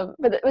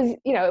 but it was,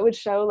 it would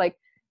show like,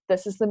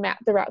 this is the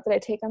route that I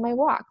take on my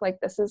walk. Like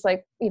this is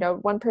like,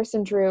 one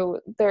person drew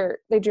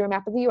a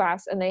map of the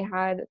US and they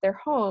had their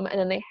home, and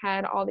then they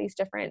had all these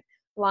different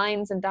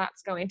lines and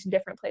dots going to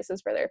different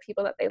places where there are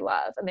people that they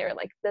love. And they were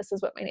like, this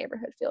is what my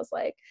neighborhood feels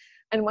like.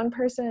 And one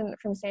person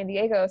from San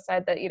Diego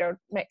said that,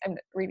 I'm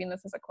reading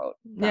this as a quote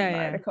from the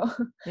article.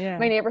 Yeah.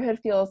 My neighborhood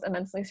feels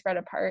immensely spread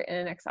apart and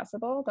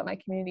inaccessible, but my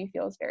community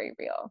feels very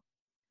real.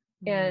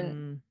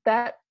 And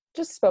that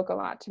just spoke a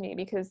lot to me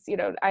because,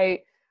 I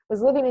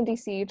was living in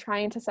DC,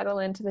 trying to settle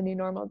into the new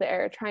normal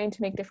there, trying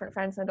to make different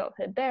friends in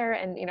adulthood there,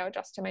 and,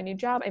 adjust to my new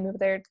job. I moved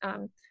there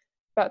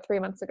about 3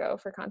 months ago,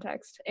 for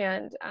context.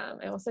 And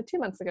I almost said 2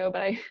 months ago,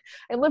 but I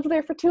lived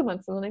there for 2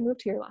 months, and then I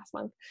moved here last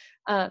month,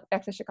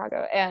 back to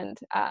Chicago. And,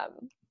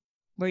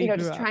 where you grew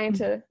just up. trying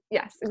to,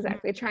 yes,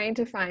 exactly. Trying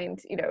to find,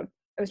 I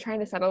was trying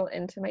to settle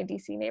into my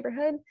DC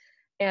neighborhood.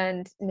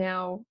 And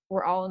now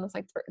we're all in this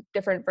like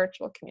different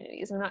virtual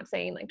communities. I'm not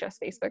saying like just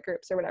Facebook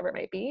groups or whatever it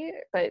might be,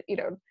 but,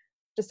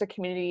 just a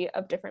community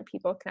of different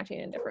people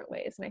connecting in different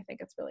ways. And I think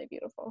it's really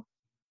beautiful.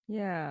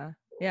 Yeah.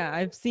 Yeah.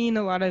 I've seen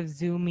a lot of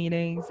Zoom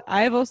meetings.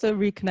 I've also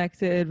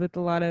reconnected with a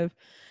lot of,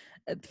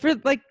 for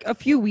like a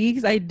few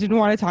weeks, I didn't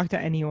want to talk to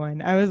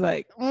anyone. I was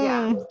like,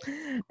 Yeah.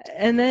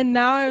 And then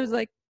now I was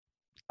like,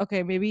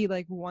 okay, maybe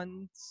like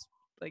once,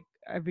 like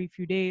every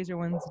few days or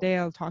once a day,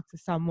 I'll talk to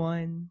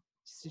someone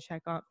just to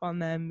check up on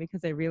them,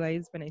 because I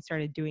realized when I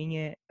started doing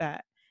it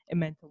that it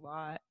meant a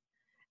lot,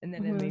 and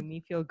then it made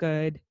me feel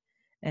good.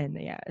 And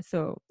Yeah.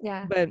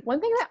 but One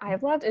thing that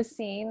I've loved is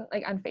seeing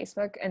like on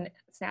Facebook and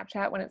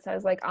Snapchat when it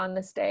says like on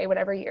this day,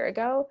 whatever year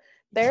ago,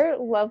 they're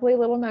lovely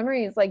little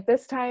memories. Like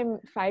this time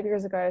 5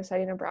 years ago, I was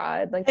studying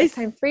abroad. Like this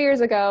time 3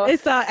 years ago, I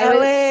saw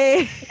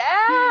LA.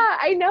 Yeah,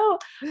 I know.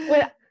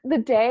 When the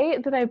day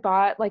that I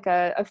bought like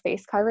a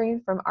face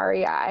covering from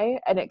REI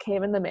and it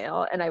came in the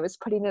mail and I was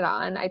putting it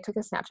on, I took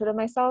a Snapchat of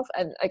myself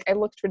and like I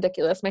looked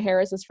ridiculous. My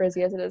hair is as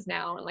frizzy as it is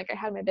now, and like I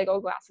had my big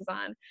old glasses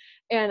on.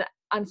 And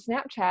on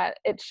Snapchat,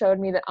 it showed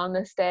me that on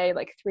this day,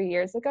 like 3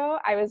 years ago,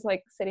 I was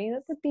like sitting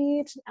at the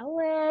beach in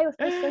LA with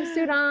my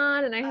swimsuit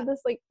on, and I had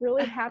this like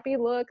really happy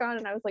look on,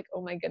 and I was like,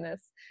 oh my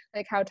goodness,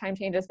 like how time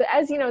changes. But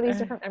as these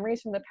different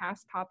memories from the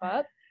past pop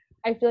up,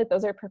 I feel like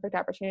those are perfect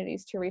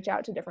opportunities to reach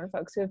out to different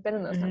folks who have been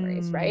in those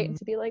memories, right? And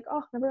to be like,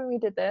 oh, remember when we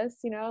did this,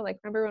 like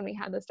remember when we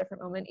had this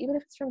different moment, even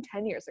if it's from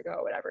 10 years ago,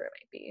 whatever it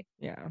might be.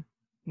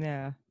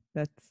 Yeah,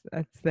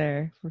 that's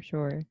there for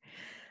sure.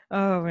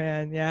 Oh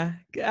man, yeah.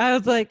 I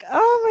was like,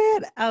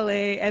 oh man,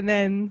 LA. And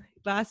then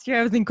last year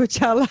I was in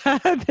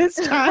Coachella. This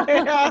time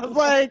I was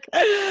like,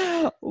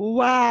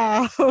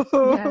 wow.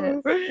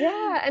 Yes.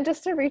 Yeah. And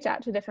just to reach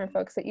out to different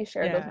folks that you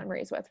share those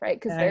memories with,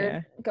 right? Because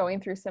they're going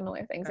through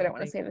similar things. I don't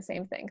want to say the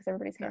same thing because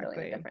everybody's handling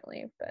it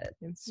differently. But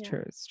it's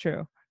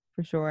true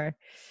for sure.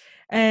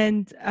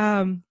 And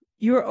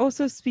you were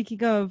also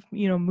speaking of,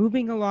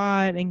 moving a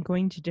lot and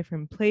going to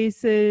different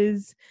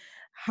places.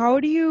 How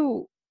do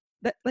you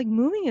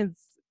moving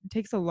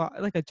takes a lot,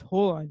 like a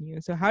toll on you.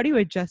 So how do you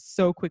adjust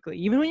so quickly?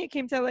 Even when you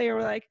came to LA, you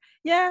were like,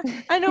 yeah,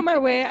 I know my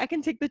way. I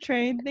can take the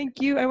train.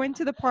 Thank you. I went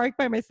to the park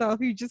by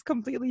myself. You just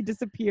completely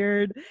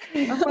disappeared.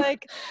 I'm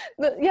like,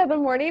 the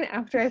morning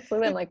after I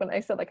flew in, like when I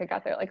said like I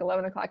got there at like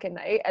 11 o'clock at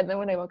night, and then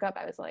when I woke up,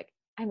 I was like,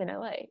 I'm in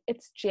LA.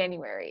 It's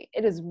January.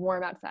 It is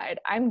warm outside.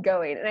 I'm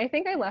going. And I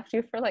think I left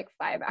you for like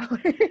 5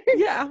 hours.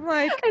 Yeah, I'm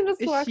like, and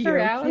just walked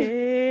around.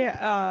 Okay?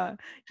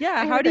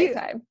 Yeah, how do you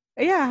time.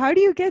 Yeah, how do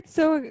you get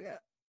so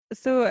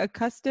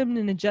accustomed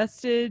and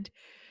adjusted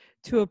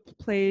to a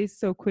place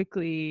so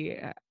quickly?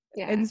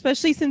 And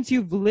especially since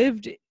you've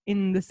lived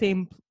in the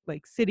same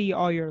like city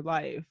all your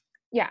life.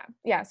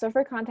 Yeah. So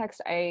for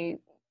context, I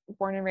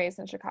born and raised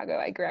in Chicago.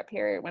 I grew up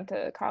here, went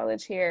to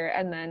college here,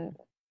 and then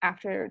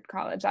after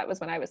college, that was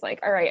when I was like,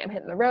 all right, I'm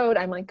hitting the road.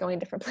 I'm like going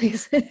different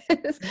places.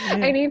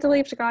 I need to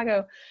leave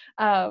Chicago,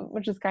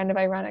 which is kind of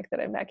ironic that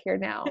I'm back here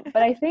now.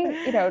 But I think,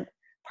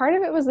 part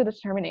of it was the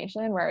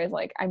determination where I was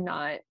like, I'm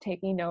not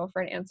taking no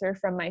for an answer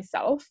from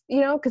myself,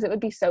 because it would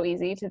be so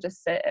easy to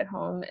just sit at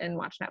home and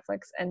watch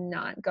Netflix and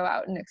not go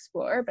out and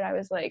explore. But I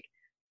was like,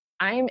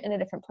 I'm in a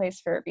different place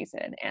for a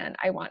reason, and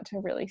I want to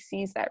really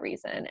seize that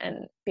reason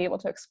and be able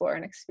to explore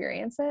and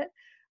experience it.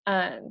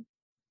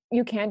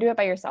 You can do it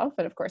by yourself,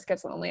 but of course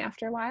gets lonely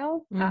after a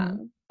while.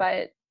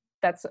 But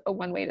that's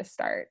one way to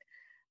start.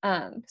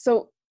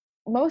 So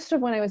most of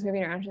when I was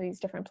moving around to these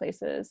different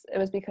places, it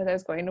was because I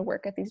was going to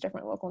work at these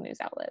different local news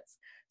outlets.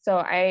 So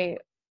I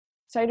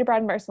studied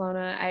abroad in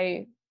Barcelona.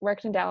 I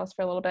worked in Dallas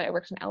for a little bit. I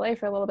worked in LA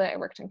for a little bit. I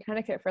worked in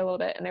Connecticut for a little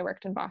bit, and I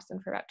worked in Boston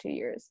for about 2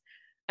 years.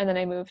 And then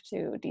I moved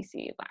to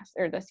DC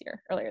earlier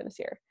this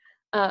year.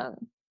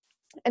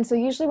 And so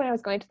usually when I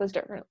was going to those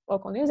different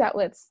local news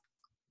outlets,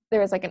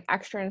 there was like an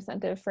extra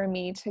incentive for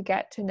me to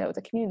get to know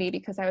the community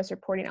because I was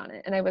reporting on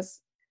it. And I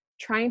was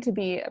trying to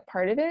be a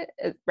part of it,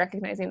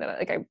 recognizing that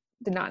like I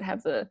did not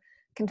have the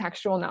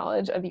contextual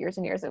knowledge of years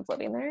and years of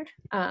living there.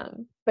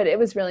 But it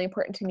was really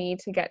important to me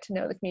to get to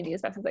know the community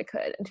as best as I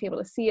could and to be able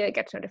to see it,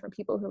 get to know different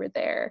people who were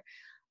there,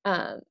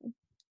 and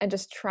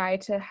just try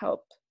to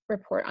help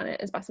report on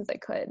it as best as I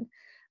could.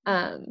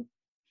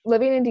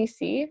 Living in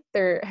DC,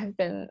 there have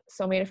been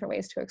so many different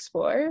ways to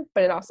explore,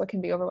 but it also can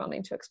be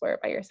overwhelming to explore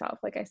it by yourself,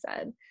 like I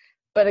said.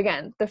 But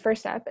again, the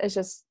first step is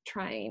just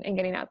trying and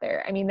getting out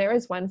there. I mean, there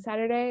was one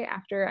Saturday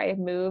after I had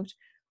moved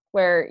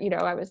where, you know,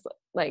 I was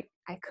like,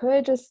 I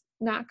could just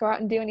not go out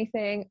and do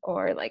anything,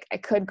 or like I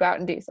could go out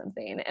and do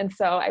something. And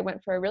so I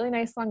went for a really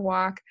nice long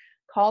walk,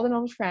 called an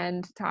old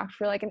friend, talked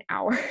for like an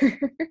hour,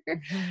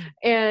 Mhm.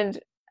 and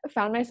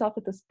found myself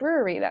at this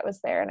brewery that was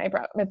there. And I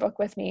brought my book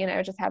with me, and I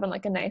was just having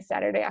like a nice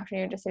Saturday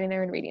afternoon, just sitting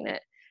there and reading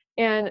it.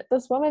 And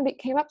this woman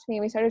came up to me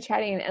and we started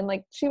chatting, and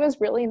like she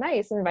was really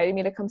nice and invited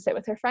me to come sit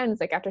with her friends.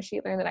 Like after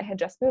she learned that I had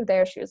just moved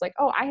there, she was like,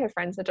 oh, I have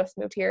friends that just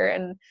moved here,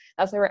 and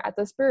that's why we're at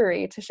this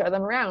brewery, to show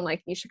them around.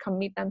 Like you should come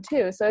meet them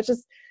too. So it's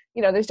just,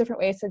 you know, there's different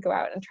ways to go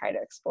out and try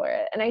to explore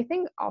it. And I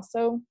think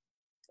also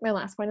my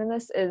last point in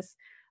this is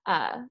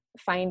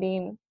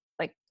finding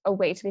like a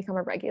way to become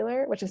a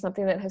regular, which is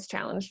something that has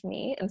challenged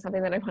me and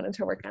something that I wanted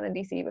to work on in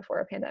DC before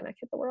a pandemic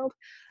hit the world.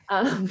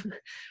 Um,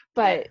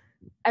 but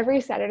every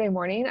Saturday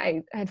morning,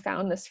 I had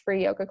found this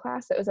free yoga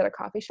class that was at a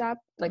coffee shop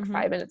like Mhm.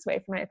 5 minutes away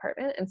from my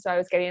apartment. And so I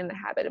was getting in the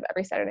habit of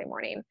every Saturday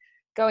morning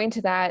going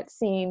to that,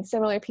 seeing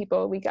similar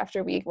people week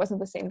after week. It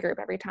wasn't the same group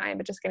every time,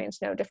 but just getting to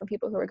know different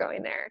people who were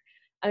going there.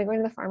 And then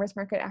going to the farmer's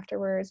market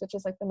afterwards, which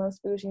is like the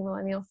most bougie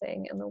millennial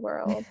thing in the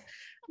world.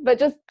 But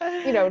just,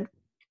 you know,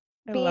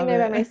 I being love there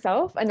by it.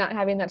 myself and not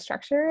having that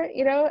structure,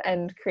 you know,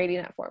 and creating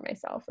that for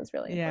myself was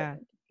really Yeah,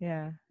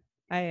 important.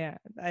 yeah.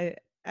 I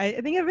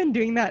I think I've been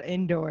doing that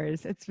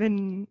indoors. It's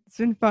been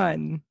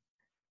fun.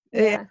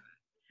 Yeah, Yeah,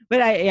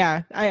 but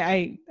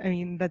I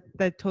mean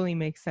that totally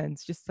makes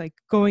sense. Just like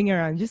going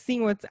around, just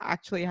seeing what's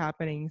actually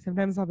happening.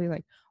 Sometimes I'll be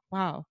like,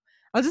 wow.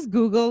 I'll just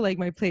Google like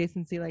my place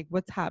and see like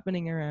what's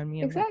happening around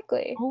me. I'm like,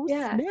 exactly. oh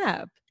Yeah.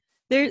 snap.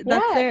 That's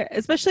Yeah. there,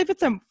 especially if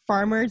it's a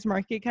farmer's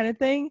market kind of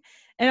thing.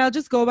 And I'll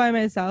just go by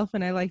myself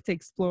and I like to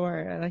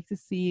explore. I like to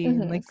see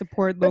and Hmm. like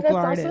support But local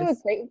that's also a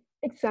artists. great,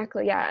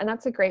 exactly. Yeah. And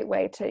that's a great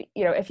way to,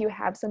 you know, if you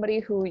have somebody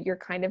who you're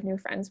kind of new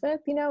friends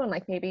with, you know, and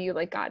like maybe you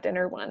like got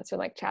dinner once or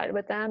like chatted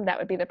with them, that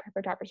would be the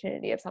perfect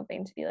opportunity of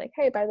something to be like,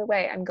 hey, by the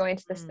way, I'm going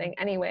to this Mm. thing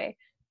anyway.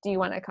 Do you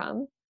want to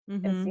come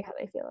and Mm-hmm. see how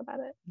they feel about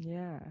it?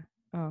 Yeah.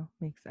 Oh,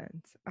 makes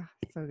sense. Ah,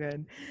 so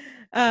good.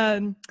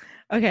 Um,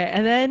 okay,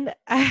 and then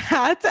I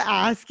had to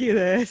ask you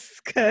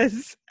this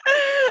because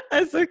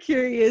I'm so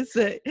curious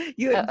that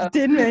you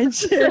did Uh-oh.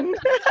 mention.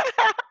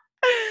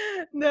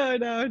 No,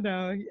 no,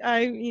 no.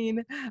 I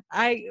mean,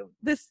 I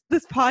this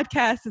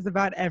podcast is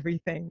about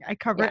everything. I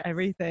cover Yes.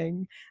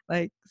 everything.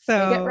 Like Make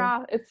it so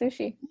raw. It's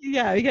sushi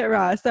yeah, we get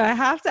raw. So I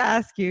have to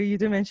ask you, you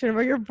did mention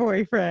about your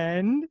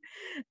boyfriend.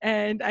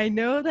 And I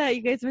know that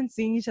you guys have been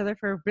seeing each other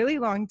for a really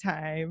long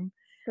time.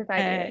 for 5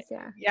 years.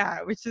 Yeah. Yeah,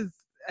 which is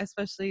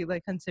especially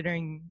like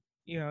considering,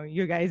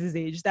 your guys'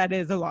 age, that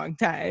is a long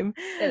time.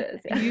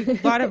 It is. You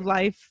a lot of Yeah.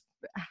 life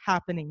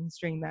happenings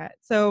during that.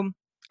 So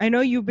I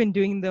know you've been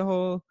doing the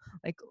whole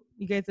like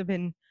you guys have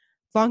been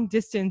long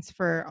distance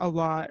for a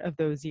lot of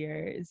those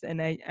years.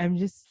 And I'm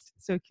just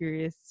so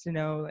curious to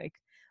know like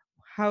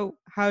how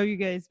you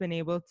guys been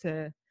able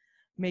to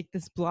make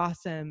this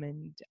blossom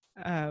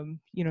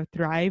and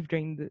thrive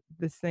during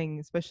this thing,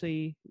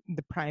 especially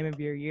the prime of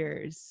your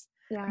years.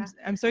 Yeah.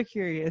 I'm so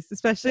curious,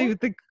 especially Yeah.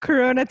 with the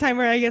corona time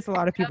where I guess a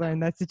lot of people are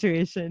in that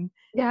situation.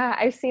 Yeah,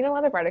 I've seen a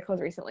lot of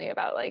articles recently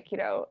about like, you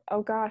know,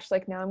 oh gosh,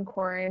 like now I'm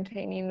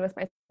quarantining with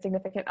my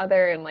significant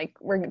other and like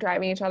we're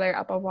driving each other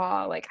up a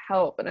wall, like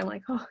help. And I'm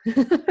like, oh.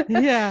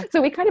 Yeah.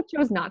 So we kind of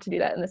chose not to do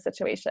that in this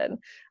situation.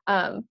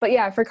 But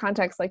yeah, for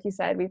context, like you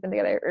said, we've been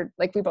together, or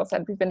like we both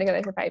said, we've been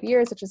together for 5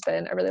 years, which has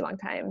been a really long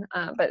time,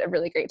 but a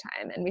really great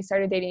time. And we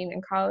started dating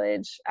in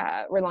college.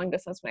 We're long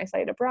distance when I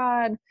studied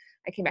abroad.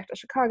 I came back to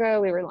Chicago.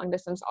 We were long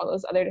distance, all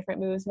those other different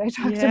moves that I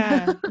talked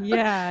Yeah. about.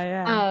 Yeah.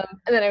 Yeah.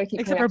 And then I would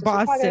keep coming Except for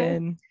back to Chicago.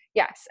 Boston.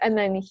 Yes. And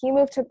then he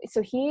moved to,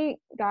 so he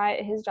got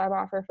his job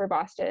offer for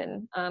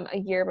Boston a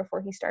year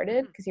before he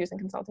started because he was in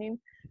consulting,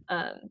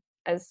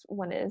 as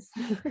one is.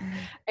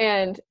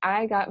 And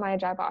I got my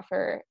job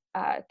offer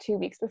 2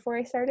 weeks before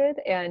I started.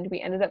 And we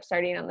ended up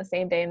starting on the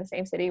same day in the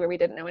same city where we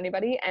didn't know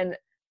anybody. And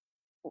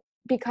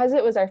because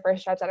it was our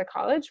first jobs out of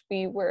college,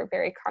 we were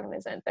very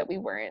cognizant that we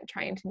weren't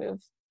trying to move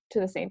to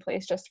the same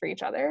place just for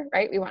each other,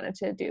 right? We wanted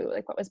to do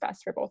like what was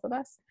best for both of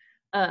us.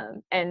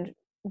 And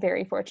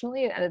very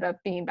fortunately, it ended up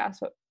being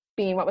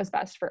what was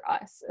best for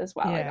us as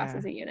well, like us Yeah.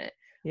 as a unit.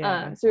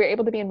 Yeah. So we were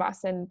able to be in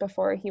Boston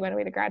before he went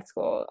away to grad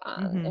school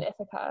Mm-hmm. in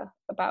Ithaca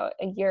about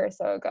a year or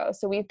so ago.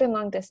 So we've been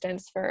long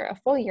distance for a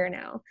full year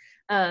now.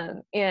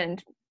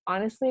 And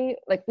honestly,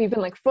 like we've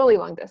been like fully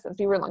long distance.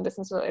 We were long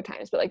distance at other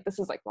times, but like this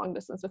is like long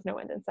distance with no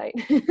end in sight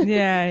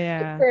Yeah.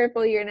 Yeah. for a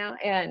full year now.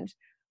 And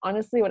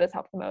honestly, what has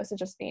helped the most is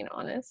just being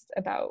honest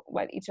about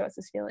what each of us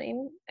is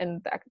feeling and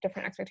the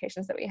different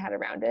expectations that we had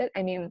around it.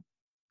 I mean,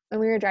 when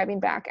we were driving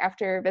back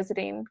after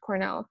visiting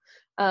Cornell,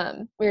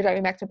 we were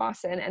driving back to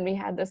Boston and we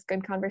had this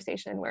good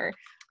conversation where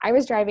I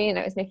was driving and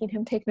I was making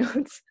him take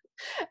notes.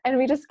 And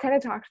we just kind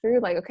of talked through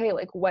like, okay,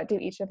 like what do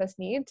each of us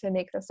need to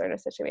make this sort of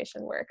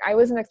situation work? I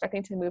wasn't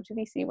expecting to move to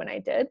DC when I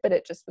did, but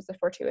it just was a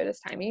fortuitous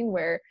timing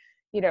where,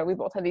 you know, we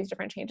both had these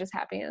different changes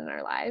happening in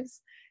our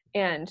lives.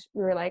 And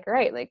we were like, all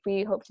right, like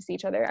we hope to see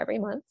each other every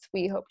month.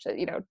 We hope to,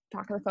 you know,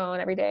 talk on the phone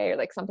every day or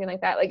like something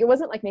like that. Like it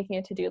wasn't like making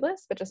a to-do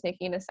list, but just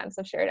making a sense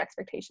of shared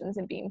expectations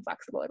and being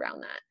flexible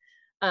around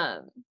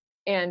that.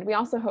 And we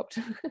also hope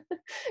to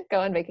go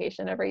on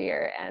vacation every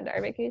year, and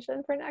our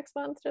vacation for next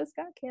month just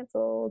got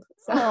canceled.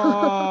 So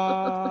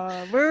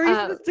Where were we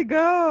supposed to we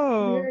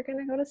go? were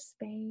gonna go to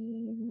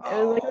Spain.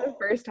 It was like the Oh.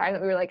 first time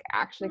that we were like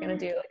actually gonna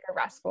do like a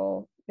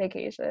restful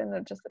vacation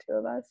of just the two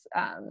of us.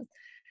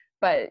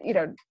 But you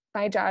know,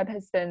 my job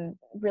has been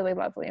really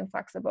lovely and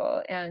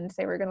flexible, and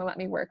they were going to let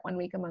me work 1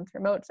 week a month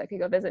remote so I could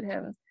go visit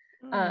him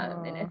in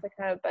Oh.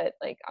 Ithaca. But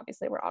like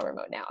obviously we're all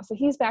remote now, so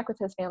he's back with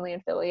his family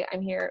in Philly.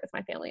 I'm here with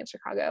my family in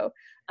Chicago.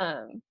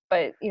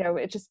 But you know,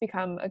 it's just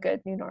become a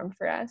good new norm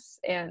for us,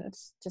 and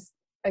just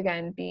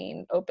again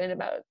being open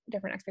about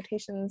different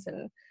expectations,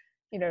 and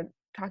you know,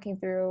 talking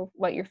through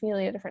what you're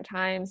feeling at different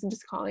times, and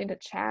just calling to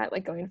chat,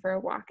 like going for a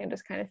walk and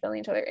just kind of filling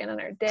each other in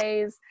on our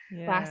days.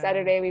 Last Yeah.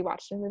 Saturday we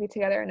watched a movie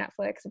together on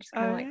Netflix and just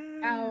kind Oh of like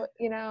yeah. out,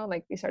 you know,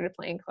 like we started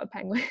playing Club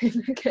Penguin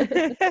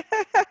again.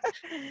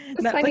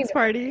 Just finding Netflix different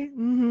party. ways.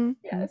 Mm.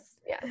 Yes.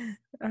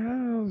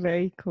 Oh,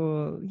 very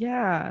cool.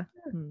 Yeah.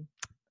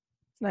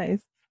 It's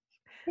nice.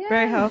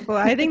 Very Yeah. helpful.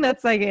 I think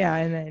that's like, yeah,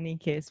 in any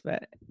case,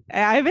 but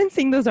I've been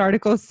seeing those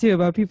articles too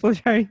about people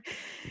trying.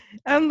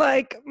 I'm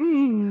like,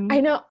 I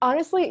know,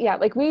 honestly, yeah,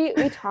 like we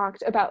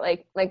talked about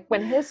like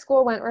when his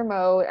school went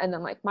remote and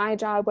then like my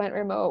job went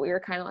remote, we were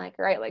kind of like,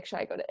 all right, like should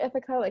I go to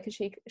Ithaca? Like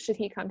should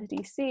he come to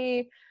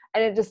DC?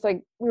 And it just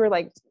like we were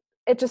like,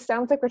 it just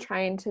sounds like we're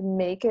trying to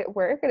make it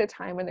work at a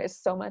time when there's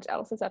so much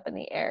else is up in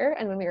the air.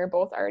 And when we were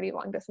both already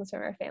long distance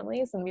from our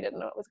families and we didn't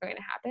know what was going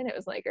to happen, it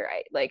was like, all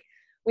right, like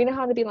we know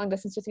how to be long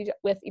distance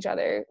with each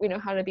other. We know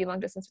how to be long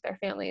distance with our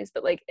families,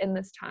 but like in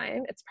this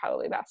time, it's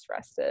probably best for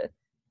us to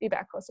be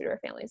back closer to our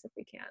families if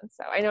we can.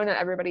 So I know not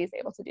everybody is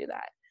able to do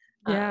that.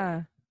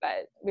 yeah.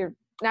 But we're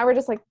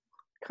just like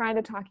kind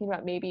of talking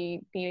about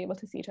maybe being able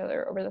to see each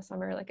other over the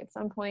summer, like at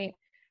some point.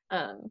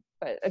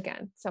 But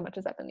again, so much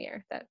is up in the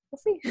air that we'll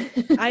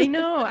see. I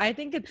know. I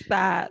think it's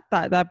that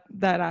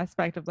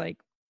aspect of like,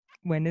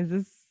 when is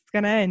this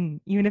gonna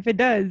end? Even if it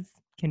does,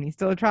 can we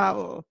still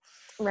travel?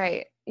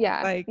 Right.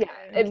 Yeah. Like, Yeah.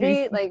 in It'd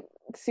case. be like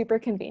super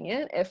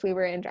convenient if we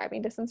were in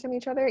driving distance from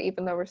each other,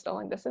 even though we're still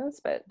long distance,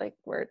 but like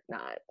we're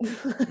not.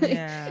 Like, it is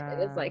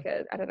Yeah. like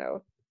I don't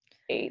know,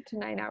 8 to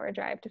 9 hour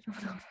drive to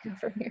Philadelphia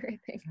from here, I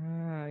think.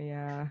 Oh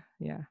yeah.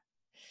 Yeah.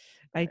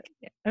 But, Like,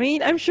 yeah. I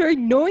mean, I'm sure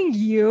knowing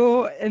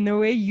you and the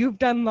way you've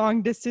done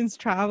long distance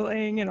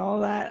traveling and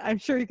all that, I'm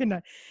sure you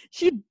can.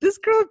 This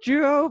girl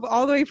drove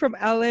all the way from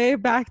LA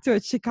back to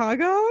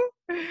Chicago.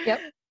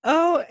 Yep.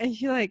 Oh, and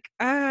she like,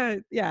 yeah.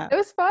 It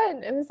was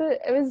fun.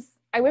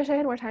 I wish I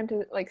had more time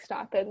to like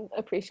stop and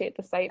appreciate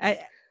the sights. I,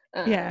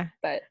 yeah.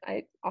 But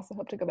I also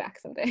hope to go back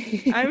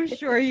someday. I'm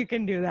sure you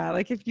can do that.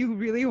 Like, if you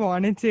really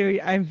wanted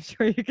to, I'm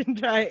sure you can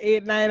try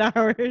 8, 9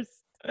 hours.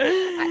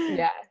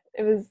 Yeah,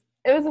 it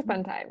was a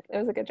fun time. It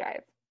was a good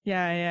drive.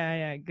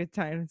 Yeah. Good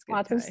times. Good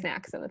Lots of time.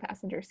 snacks in the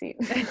passenger seat.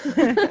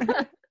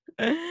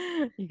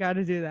 You got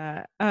to do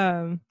that.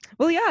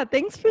 Well, yeah,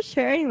 thanks for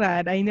sharing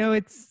that. I know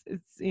it's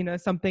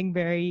something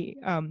very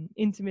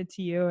intimate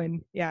to you,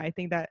 and yeah, I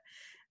think that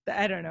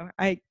I don't know.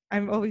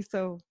 I'm always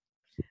so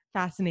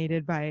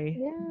fascinated by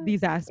Yeah.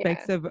 these Yeah.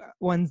 aspects of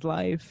one's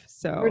life. We're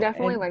So,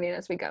 definitely and learning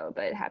as we go,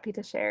 but happy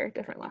to share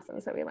different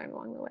lessons that we learn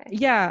along the way.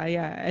 yeah,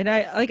 and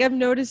I've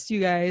noticed you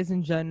guys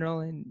in general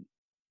and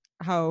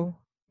how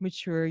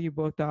mature you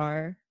both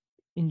are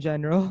in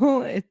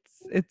general.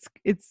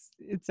 It's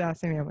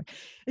fascinating. I'm like,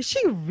 is she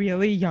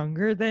really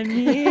younger than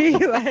me?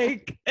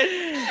 Like,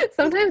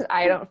 Sometimes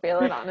I don't feel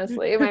it,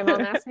 honestly. My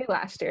mom asked me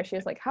last year, she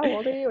was like, how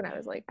old are you? And I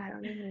was like, I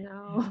don't even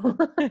know.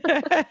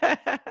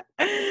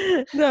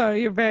 no,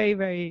 you're very,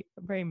 very,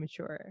 very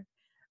mature,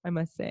 I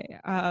must say.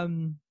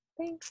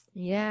 Thanks.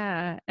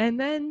 Yeah. And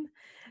then,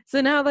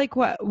 so now, like,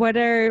 what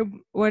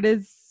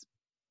is,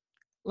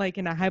 like,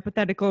 in a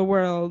hypothetical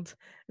world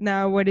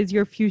now, what is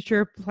your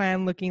future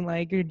plan looking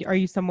like? Or are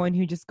you someone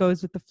who just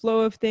goes with the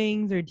flow of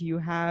things, or do you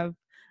have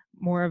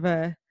more of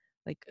a,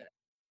 like,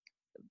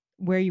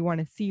 where you want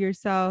to see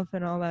yourself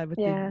and all that with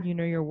the Yeah.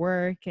 your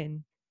work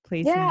and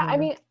placing Yeah, I your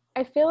mean,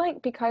 I feel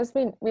like because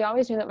we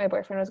always knew that my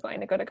boyfriend was going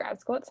to go to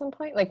grad school at some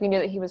point. Like we knew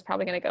that he was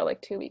probably going to go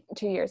like 2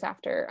 years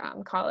after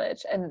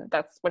college, and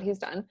that's what he's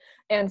done.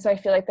 And so I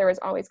feel like there was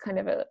always kind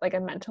of a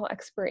mental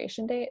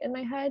expiration date in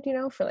my head,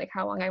 for like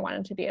how long I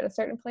wanted to be at a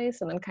certain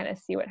place, and then kind of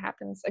see what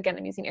happens. Again,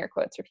 I'm using air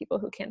quotes for people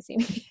who can't see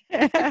me.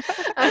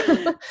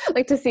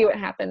 Like to see what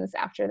happens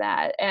after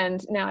that.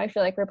 And now I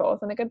feel like we're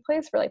both in a good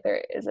place where like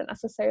there isn't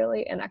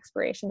necessarily an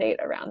expiration date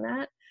around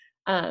that.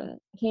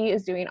 He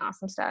is doing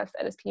awesome stuff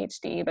at his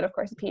PhD, but of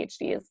course a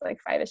PhD is like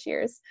 5-ish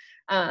years.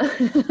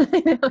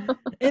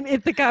 in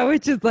Ithaca,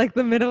 which is like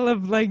the middle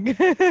of like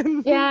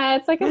Yeah,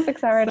 it's like a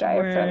 6-hour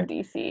drive from somewhere.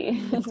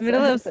 DC. It's So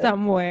middle of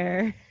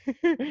somewhere.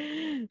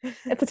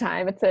 it's a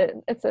time.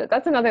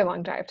 That's another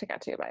long drive to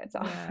get to by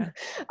itself.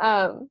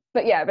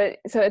 Yeah. But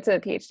so it's a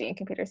PhD in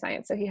computer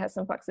science, so he has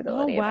some Oh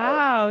flexibility about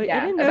wow! like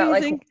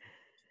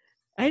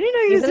I didn't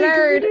know he was he's doing a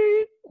nerd.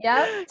 computer.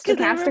 Yep, Because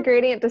stochastic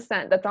gradient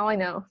descent. That's all I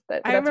know. I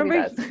That's what he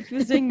remember does. he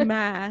was doing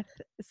math,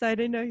 so I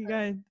didn't know you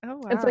guys. Oh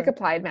It's like wow.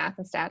 applied math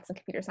and stats and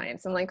computer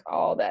science and like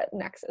all that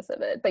nexus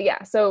of it. But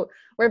yeah, so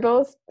we're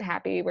both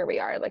happy where we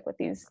are, like with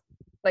these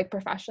like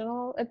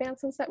professional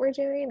advancements that we're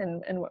doing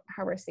and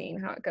how we're seeing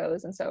how it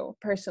goes. And so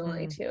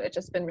personally Mm, too, it's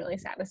just been really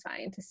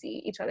satisfying to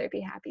see each other be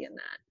happy in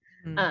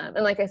that. mm,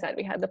 And like I said,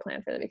 we had the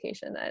plan for the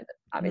vacation that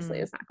obviously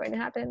mm. is not going to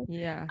happen.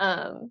 Yeah.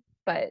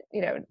 But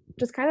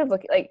just kind of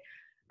looking like,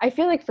 I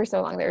feel like for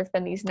so long there have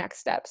been these next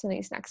steps and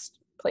these next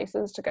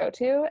places to go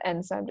to,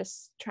 and so I'm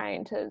just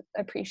trying to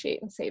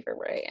appreciate and savor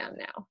where I am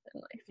now in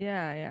life.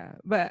 Yeah, yeah.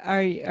 But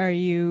are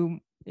you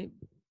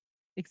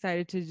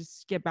excited to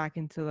just get back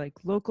into like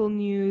local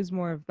news,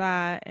 more of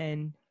that,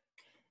 and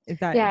is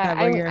Yeah, that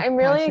where your I'm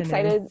really passion is?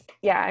 excited.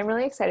 Yeah, I'm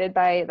really excited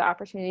by the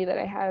opportunity that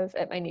I have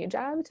at my new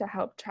job to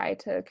help try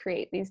to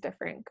create these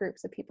different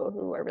groups of people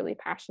who are really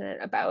passionate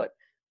about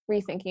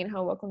rethinking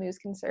how local news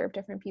can serve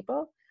different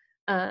people,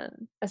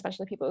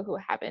 especially people who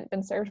haven't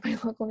been served by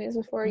local news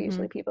before, Mm-hmm.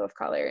 usually people of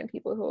color and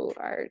people who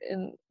are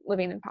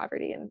living in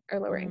poverty and or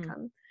lower Mm-hmm.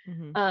 income.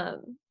 Mm-hmm.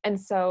 And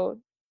so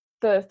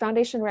the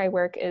foundation where I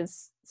work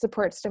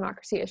supports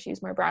democracy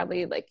issues more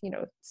broadly, like,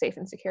 safe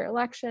and secure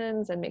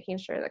elections and making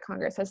sure that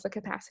Congress has the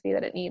capacity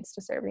that it needs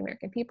to serve the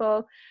American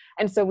people.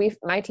 And so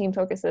my team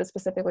focuses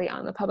specifically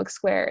on the public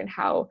square and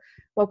how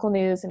local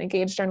news and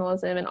engaged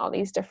journalism and all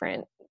these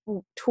different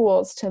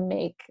tools to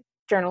make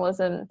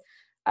journalism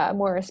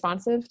more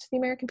responsive to the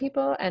American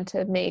people and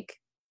to make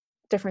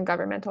different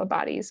governmental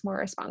bodies more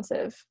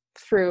responsive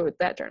through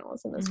that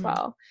journalism as Mm-hmm.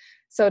 well.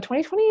 So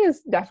 2020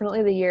 is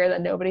definitely the year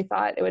that nobody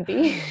thought it would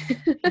be.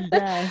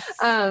 Yes.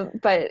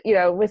 But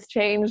with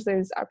change,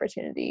 there's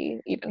opportunity,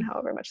 even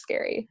however much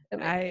scary it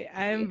might I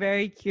am be.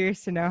 very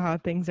curious to know how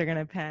things are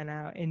gonna pan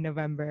out in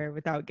November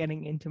without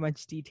getting into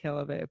much detail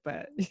of it,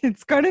 but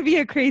it's gonna be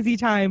a crazy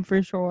time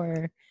for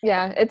sure.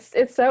 Yeah,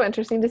 it's so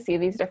interesting to see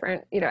these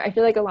different, I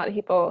feel like a lot of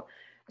people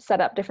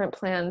set up different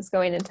plans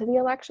going into the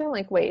election,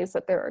 like ways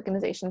that their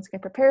organizations can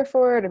prepare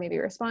for it or maybe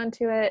respond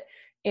to it.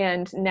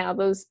 And now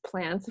those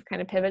plans have kind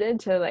of pivoted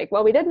to like,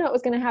 well, we didn't know what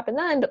was going to happen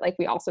then, but like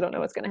we also don't know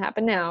what's going to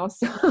happen now.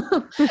 So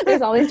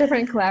there's all these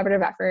different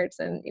collaborative efforts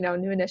and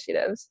new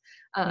initiatives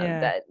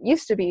Yeah. that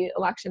used to be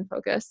election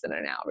focused and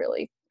are now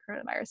really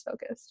coronavirus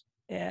focused.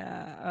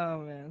 Yeah. Oh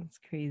man, it's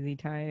crazy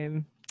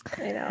time.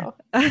 I know.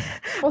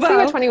 We'll see what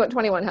Well,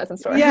 2021 has in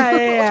store. yeah,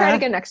 yeah, We'll try it yeah.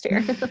 again next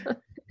year.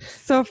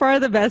 So far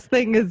the best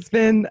thing has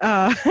been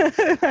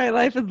my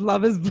life is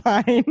Love is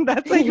Blind.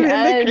 That's like been the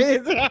Yes.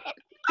 crazy.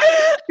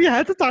 We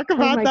had to talk Oh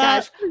about my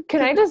that. gosh.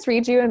 Can I just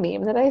read you a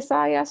meme that I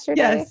saw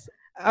yesterday? Yes.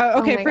 Oh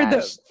Okay, my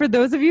gosh. for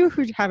those of you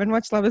who haven't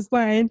watched Love is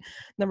Blind,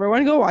 number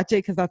one, go watch it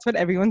because that's what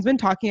everyone's been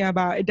talking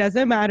about. It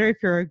doesn't matter if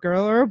you're a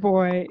girl or a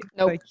boy.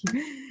 Nope. Like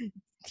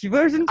people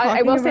have been I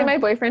talking will say about. my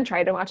boyfriend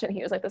tried to watch it and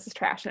he was like, this is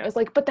trash. And I was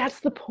like, but that's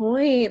the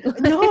point.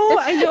 No,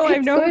 I know,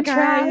 It's good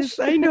guys.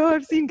 trash. I know,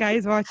 I've seen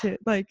guys watch it.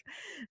 Like,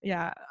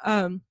 yeah.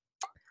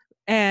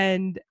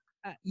 And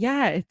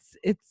yeah, it's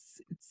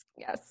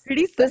Yes.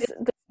 pretty. This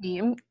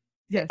meme,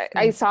 Yes.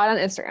 I saw it on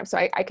Instagram, so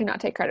I cannot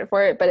take credit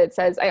for it, but it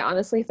says, I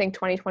honestly think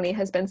 2020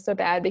 has been so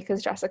bad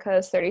because Jessica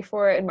is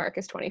 34 and Mark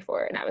is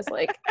 24. And I was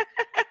like,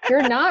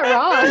 you're not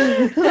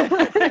wrong.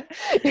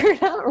 You're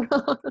not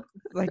wrong.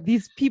 Like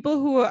these people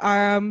who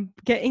are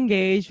get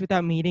engaged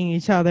without meeting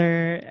each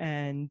other,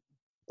 and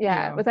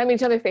Yeah, without meeting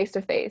each other face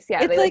to face.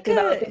 Yeah, it's they like like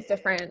develop these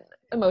different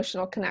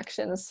emotional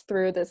connections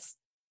through this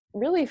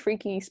really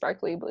freaky,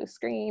 sparkly blue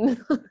screen.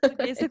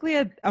 basically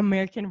an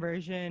American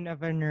version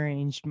of an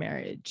arranged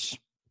marriage.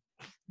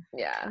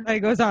 Yeah, It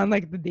goes on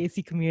like the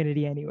Desi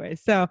community anyway.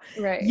 So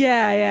right.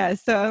 yeah.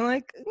 So I'm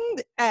like,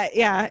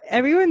 yeah,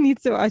 everyone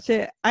needs to watch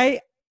it.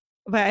 But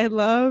I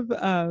love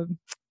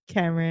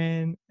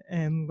Cameron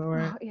and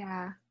Laura. Oh,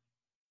 yeah.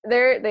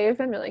 They've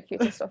been really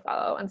cute to still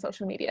follow on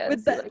social media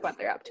and But see like what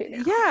they're up to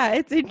now. yeah,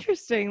 it's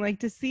interesting like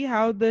to see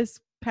how this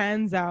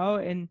pans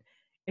out, and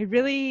it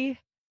really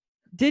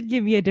did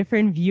give me a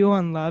different view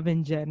on love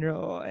in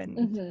general. And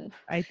Mm-hmm.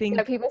 I Yeah,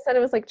 think people said it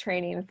was like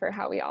training for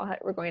how we all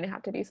were going to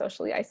have to be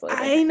socially isolated.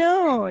 I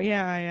know,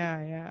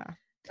 yeah.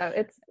 So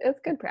it's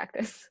good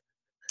practice.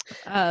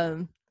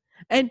 Um,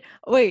 and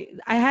wait,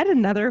 I had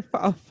another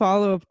a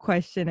follow up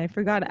question. I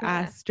forgot to Yeah.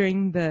 ask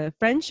during the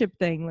friendship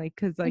thing, like,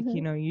 because like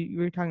Mm-hmm. you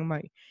were talking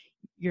about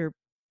your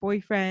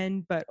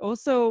boyfriend, but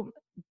also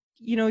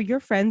your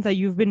friends that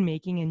you've been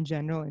making in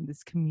general in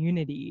this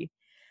community.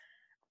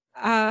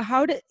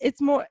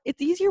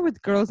 It's easier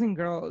with girls and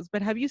girls,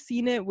 but have you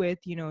seen it with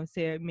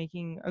say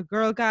making a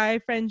girl guy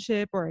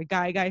friendship or a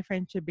guy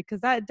friendship,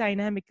 because that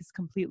dynamic is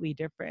completely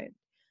different.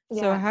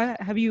 So Yeah. how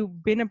have you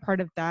been a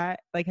part of that?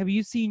 Like, have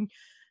you seen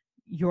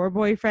your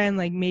boyfriend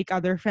like make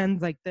other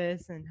friends like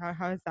this, and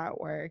how does that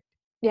work?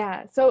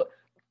 Yeah. So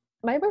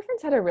my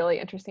boyfriend's had a really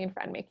interesting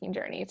friend making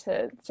journey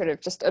to sort of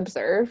just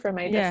observe from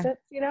my Yeah, distance.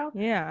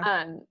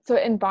 yeah. So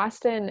in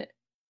Boston,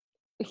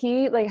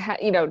 he like had,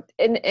 you know,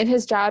 in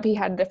his job he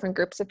had different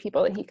groups of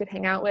people that he could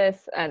hang out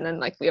with, and then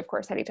like we of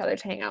course had each other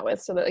to hang out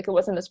with, so that like it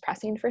wasn't as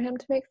pressing for him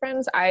to make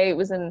friends. I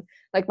was in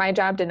like my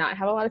job did not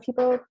have a lot of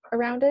people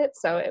around it,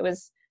 so it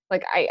was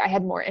like I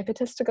had more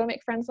impetus to go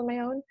make friends on my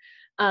own.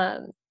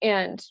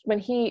 And when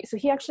he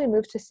actually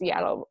moved to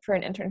Seattle for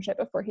an internship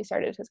before he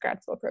started his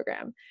grad school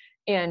program,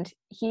 and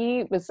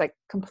he was like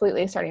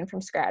completely starting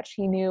from scratch.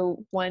 He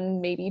knew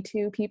one, maybe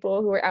two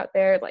people who were out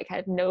there, like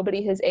had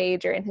nobody his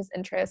age or in his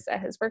interests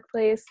at his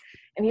workplace.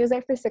 And he was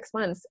there for 6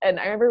 months. And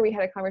I remember we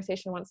had a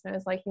conversation once, and I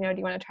was like, you know, do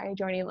you want to try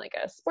joining like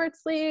a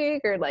sports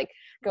league, or like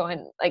go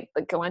on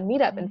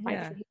Meetup and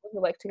find some people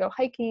who like to go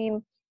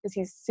hiking, because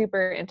he's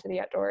super into the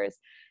outdoors.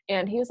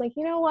 And he was like,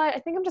 you know what, I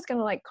think I'm just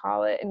gonna like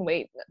call it and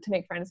wait to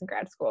make friends in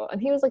grad school. And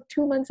he was like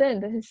 2 months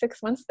into his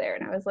 6 months there,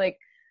 and I was like,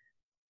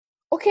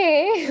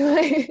 okay,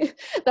 like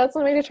that's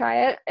one way to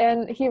try it.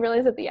 And he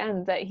realized at the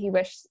end that he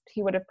wished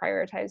he would have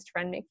prioritized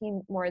friend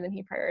making more than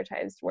he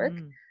prioritized work.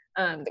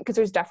 Because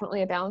there's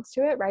definitely a balance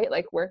to it, right?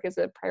 Like work is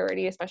a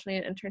priority, especially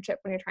in an internship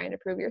when you're trying to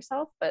prove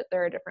yourself, but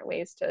there are different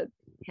ways to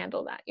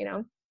handle that, you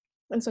know?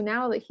 And so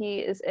now that he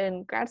is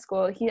in grad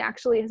school, he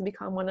actually has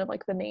become one of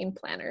like the main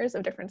planners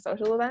of different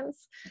social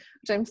events,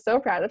 which I'm so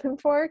proud of him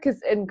for,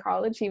 because in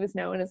college he was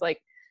known as like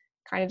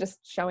kind of just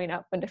showing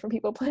up when different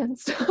people plan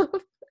stuff.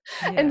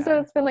 And so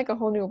it's been like a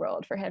whole new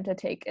world for him to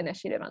take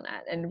initiative on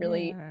that and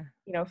really,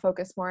 you know,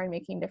 focus more on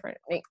making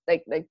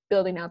like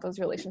building out those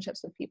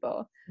relationships with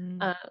people.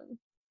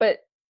 But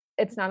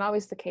it's not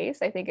always the case.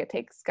 I think it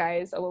takes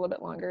guys a little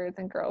bit longer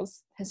than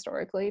girls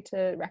historically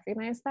to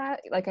recognize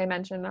that. Like I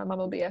mentioned on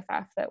Bumble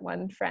BFF, that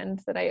one friend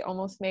that I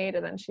almost made,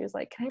 and then she was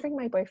like, can I bring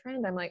my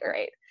boyfriend? I'm like, all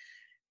right,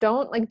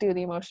 don't like do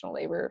the emotional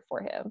labor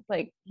for him.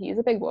 Like he's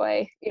a big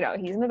boy, you know,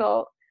 he's an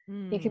adult.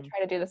 He could try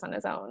to do this on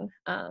his own.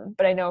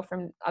 But I know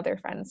from other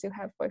friends who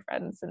have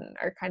boyfriends and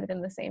are kind of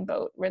in the same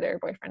boat, where their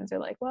boyfriends are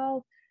like,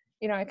 well,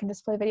 you know, I can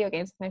just play video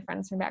games with my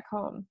friends from back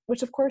home,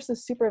 which of course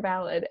is super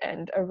valid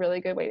and a really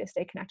good way to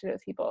stay connected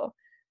with people.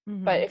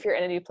 But if you're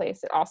in a new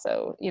place, it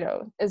also, you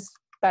know, is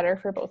better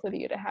for both of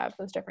you to have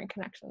those different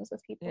connections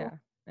with people. Yeah.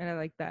 And I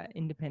like that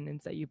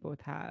independence that you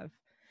both have.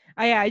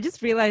 I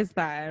just realized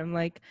that. I'm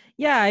like,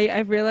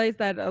 I've realized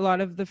that a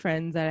lot of the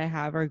friends that I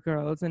have are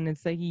girls, and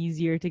it's like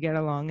easier to get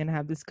along and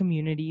have this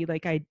community,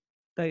 like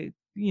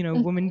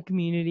woman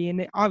community,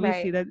 and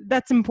obviously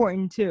that's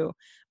important too.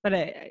 But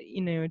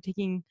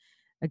taking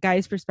a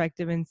guy's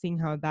perspective and seeing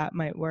how that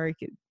might work,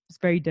 it's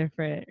very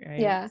different,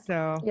 right?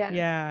 So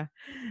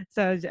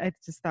I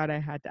just thought I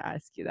had to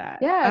ask you that.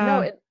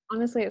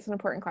 Honestly, it's an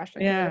important question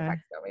because it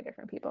affects so many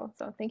different people.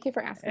 So thank you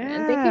for asking.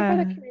 And thank you for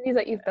the communities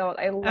that you've built.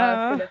 I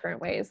love the different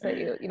ways that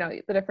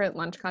the different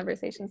lunch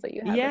conversations that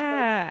you have.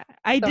 Yeah,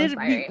 I did.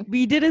 Inspiring.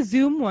 We did a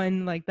Zoom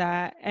one like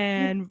that.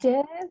 And you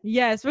did?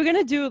 Yes, we're going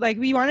to do, like,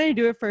 we wanted to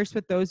do it first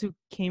with those who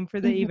came for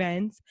the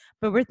events,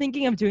 but we're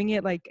thinking of doing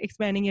it, like,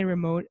 expanding it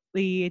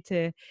remotely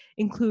to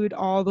include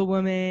all the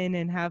women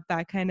and have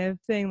that kind of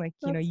thing. Like,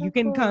 That's you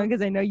can come,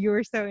 because I know you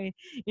were so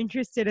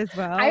interested as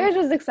well. I was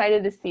just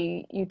excited to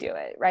see you do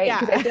it, right?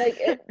 Because I feel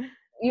like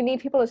you need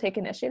people to take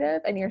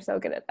initiative, and you're so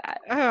good at that.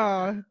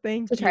 Oh,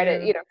 thank you. To try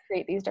to,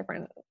 create these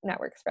different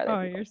networks for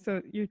other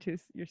people.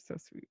 You're so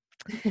sweet.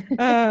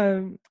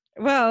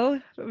 Well,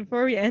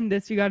 before we end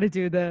this, we got to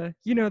do the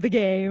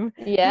game.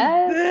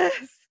 Yes.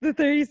 The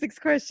 36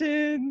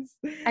 questions.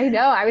 I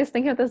know. I was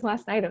thinking of this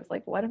last night. I was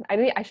like, what?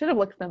 I should have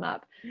looked them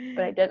up,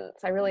 but I didn't.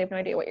 So I really have no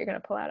idea what you're going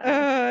to pull out.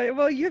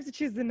 Well, you have to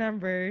choose the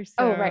number. So.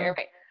 Oh,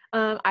 right.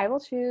 I will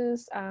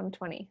choose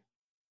 20.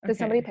 Did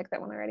somebody pick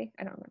that one already?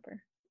 I don't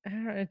remember.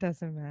 It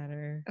doesn't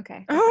matter.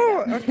 Okay.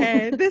 Oh,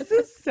 okay. This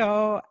is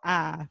so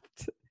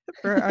apt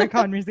for our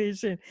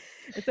conversation.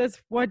 It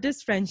says, what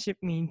does friendship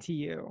mean to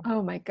you?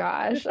 Oh my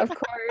gosh, of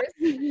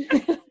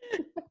course.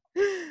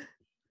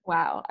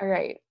 Wow. All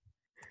right.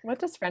 What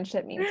does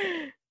friendship mean to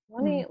you?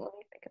 Let me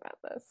think about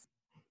this.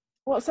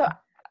 Well, so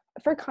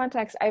for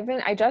context,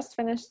 I just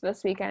finished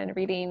this weekend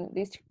reading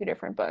these two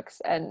different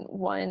books, and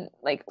one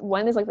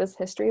is like this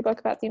history book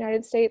about the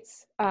United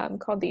States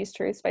called These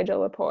Truths by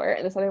Jill Lepore,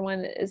 and this other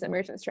one is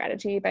Emergent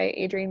Strategy by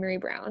Adrienne Marie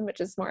Brown,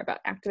 which is more about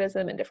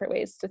activism and different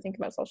ways to think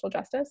about social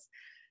justice.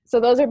 So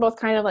those are both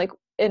kind of like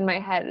in my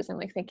head as I'm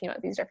like thinking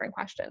about these different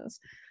questions.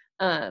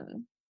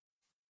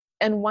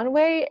 And one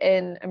way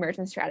in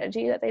Emergent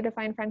Strategy that they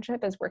define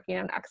friendship is working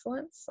on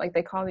excellence. Like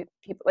they call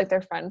people, like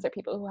their friends are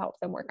people who help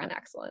them work on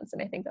excellence.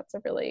 And I think that's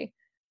a really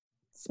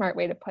smart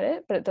way to put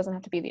it, but it doesn't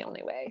have to be the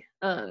only way.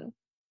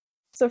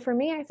 So for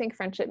me, I think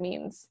friendship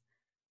means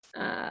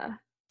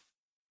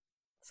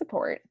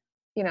support.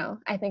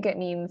 I think it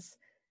means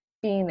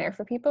being there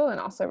for people and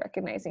also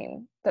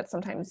recognizing that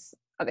sometimes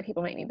other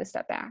people might need to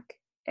step back.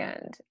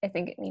 And I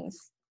think it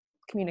means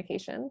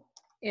communication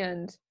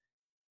and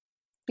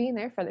being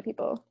there for other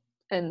people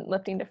and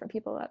lifting different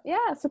people up.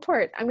 Yeah,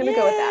 support. I'm gonna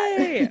go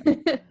with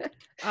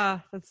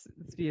that. That's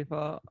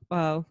beautiful.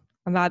 Well,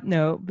 on that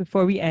note,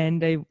 before we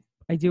end, I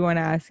do want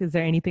to ask, is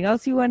there anything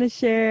else you want to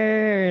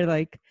share, or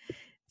like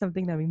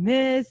something that we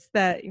missed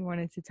that you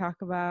wanted to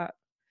talk about?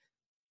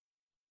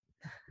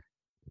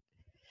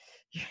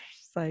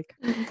 like,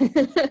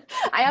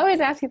 I always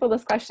ask people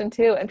this question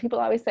too, and people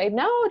always say,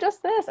 no,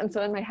 just this. And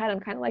so in my head, I'm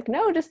kind of like,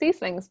 no, just these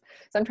things.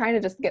 So I'm trying to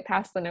just get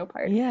past the no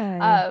part.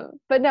 yeah.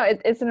 But no,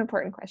 it's an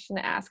important question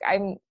to ask.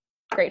 I'm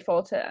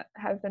grateful to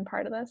have been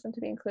part of this and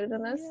to be included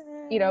in this.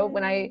 You know,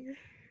 when I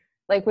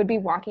like would be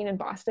walking in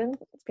Boston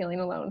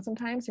feeling alone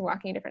sometimes, you're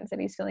walking in different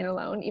cities feeling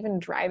alone, even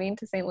driving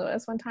to St.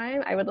 Louis one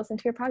time, I would listen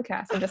to your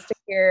podcast, and just to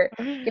hear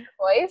your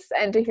voice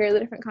and to hear the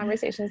different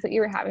conversations that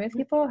you were having with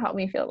people helped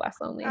me feel less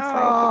lonely. So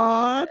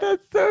Oh,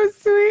 that's so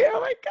sweet. Oh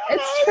my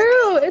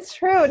God. it's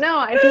true. No,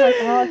 I'd be like,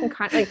 well, I can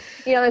like,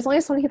 you know, there's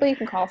only so many people you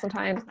can call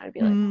sometimes, and I'd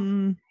be like,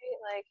 oh,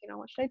 like, you know,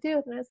 what should I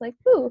do? And I was like,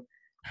 ooh,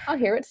 I'll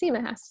hear what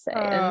Seema has to say,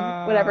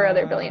 and whatever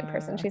other brilliant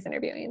person she's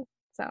interviewing.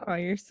 So oh,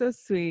 you're so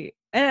sweet.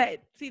 And I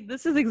see,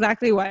 this is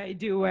exactly why I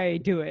do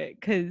it,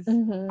 because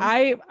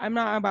I'm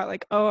not about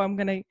like, oh, I'm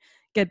gonna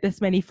get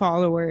this many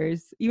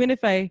followers. Even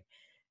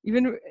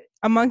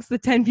amongst the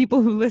 10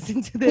 people who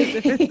listen to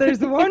this, if there's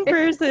one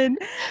person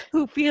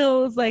who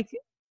feels like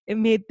it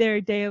made their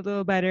day a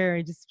little better,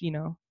 or just, you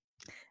know,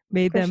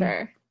 made for them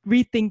sure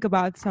rethink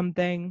about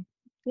something,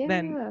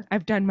 then yeah,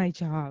 I've done my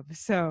job.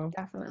 So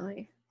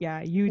definitely.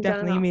 yeah, you You've done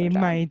an definitely awesome made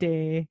job. my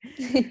day.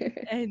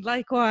 And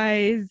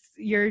likewise,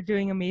 you're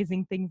doing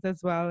amazing things as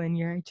well, and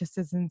you're just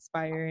as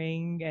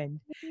inspiring. And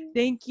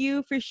thank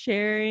you for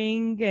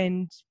sharing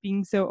and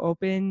being so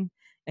open.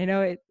 I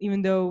know it,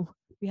 even though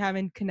we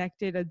haven't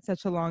connected in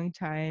such a long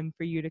time,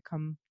 for you to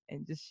come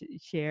and just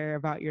share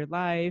about your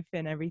life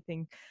and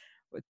everything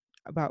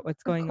about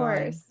what's Of going on.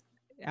 course.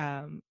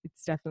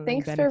 It's definitely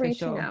Thanks for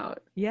reaching beneficial. out.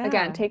 Again,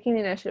 Yeah. taking the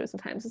initiative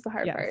sometimes is the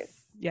hard part,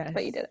 Yes.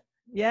 but you did it.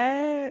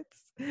 Yes.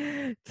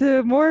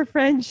 To more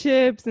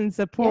friendships and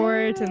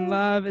support and Yeah.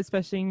 love,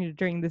 especially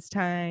during this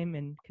time,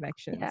 and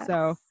connection. Yes.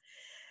 So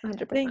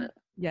 100%.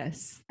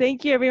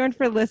 thank you everyone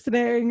for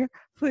listening.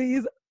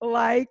 Please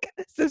like,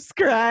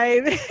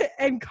 subscribe,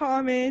 and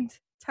comment.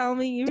 Tell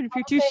me, even if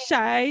you're too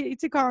shy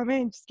to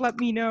comment, just let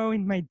me know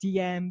in my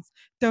DMs.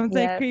 Don't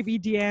say Yes. creepy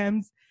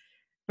DMs,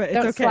 but it's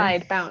Don't okay.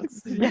 slide,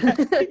 bounce. Yes.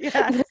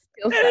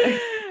 Feels better.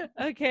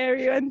 Okay,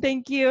 everyone.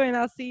 Thank you, and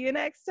I'll see you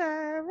next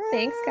time.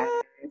 Thanks, guys.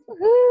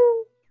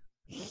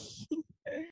 Woohoo!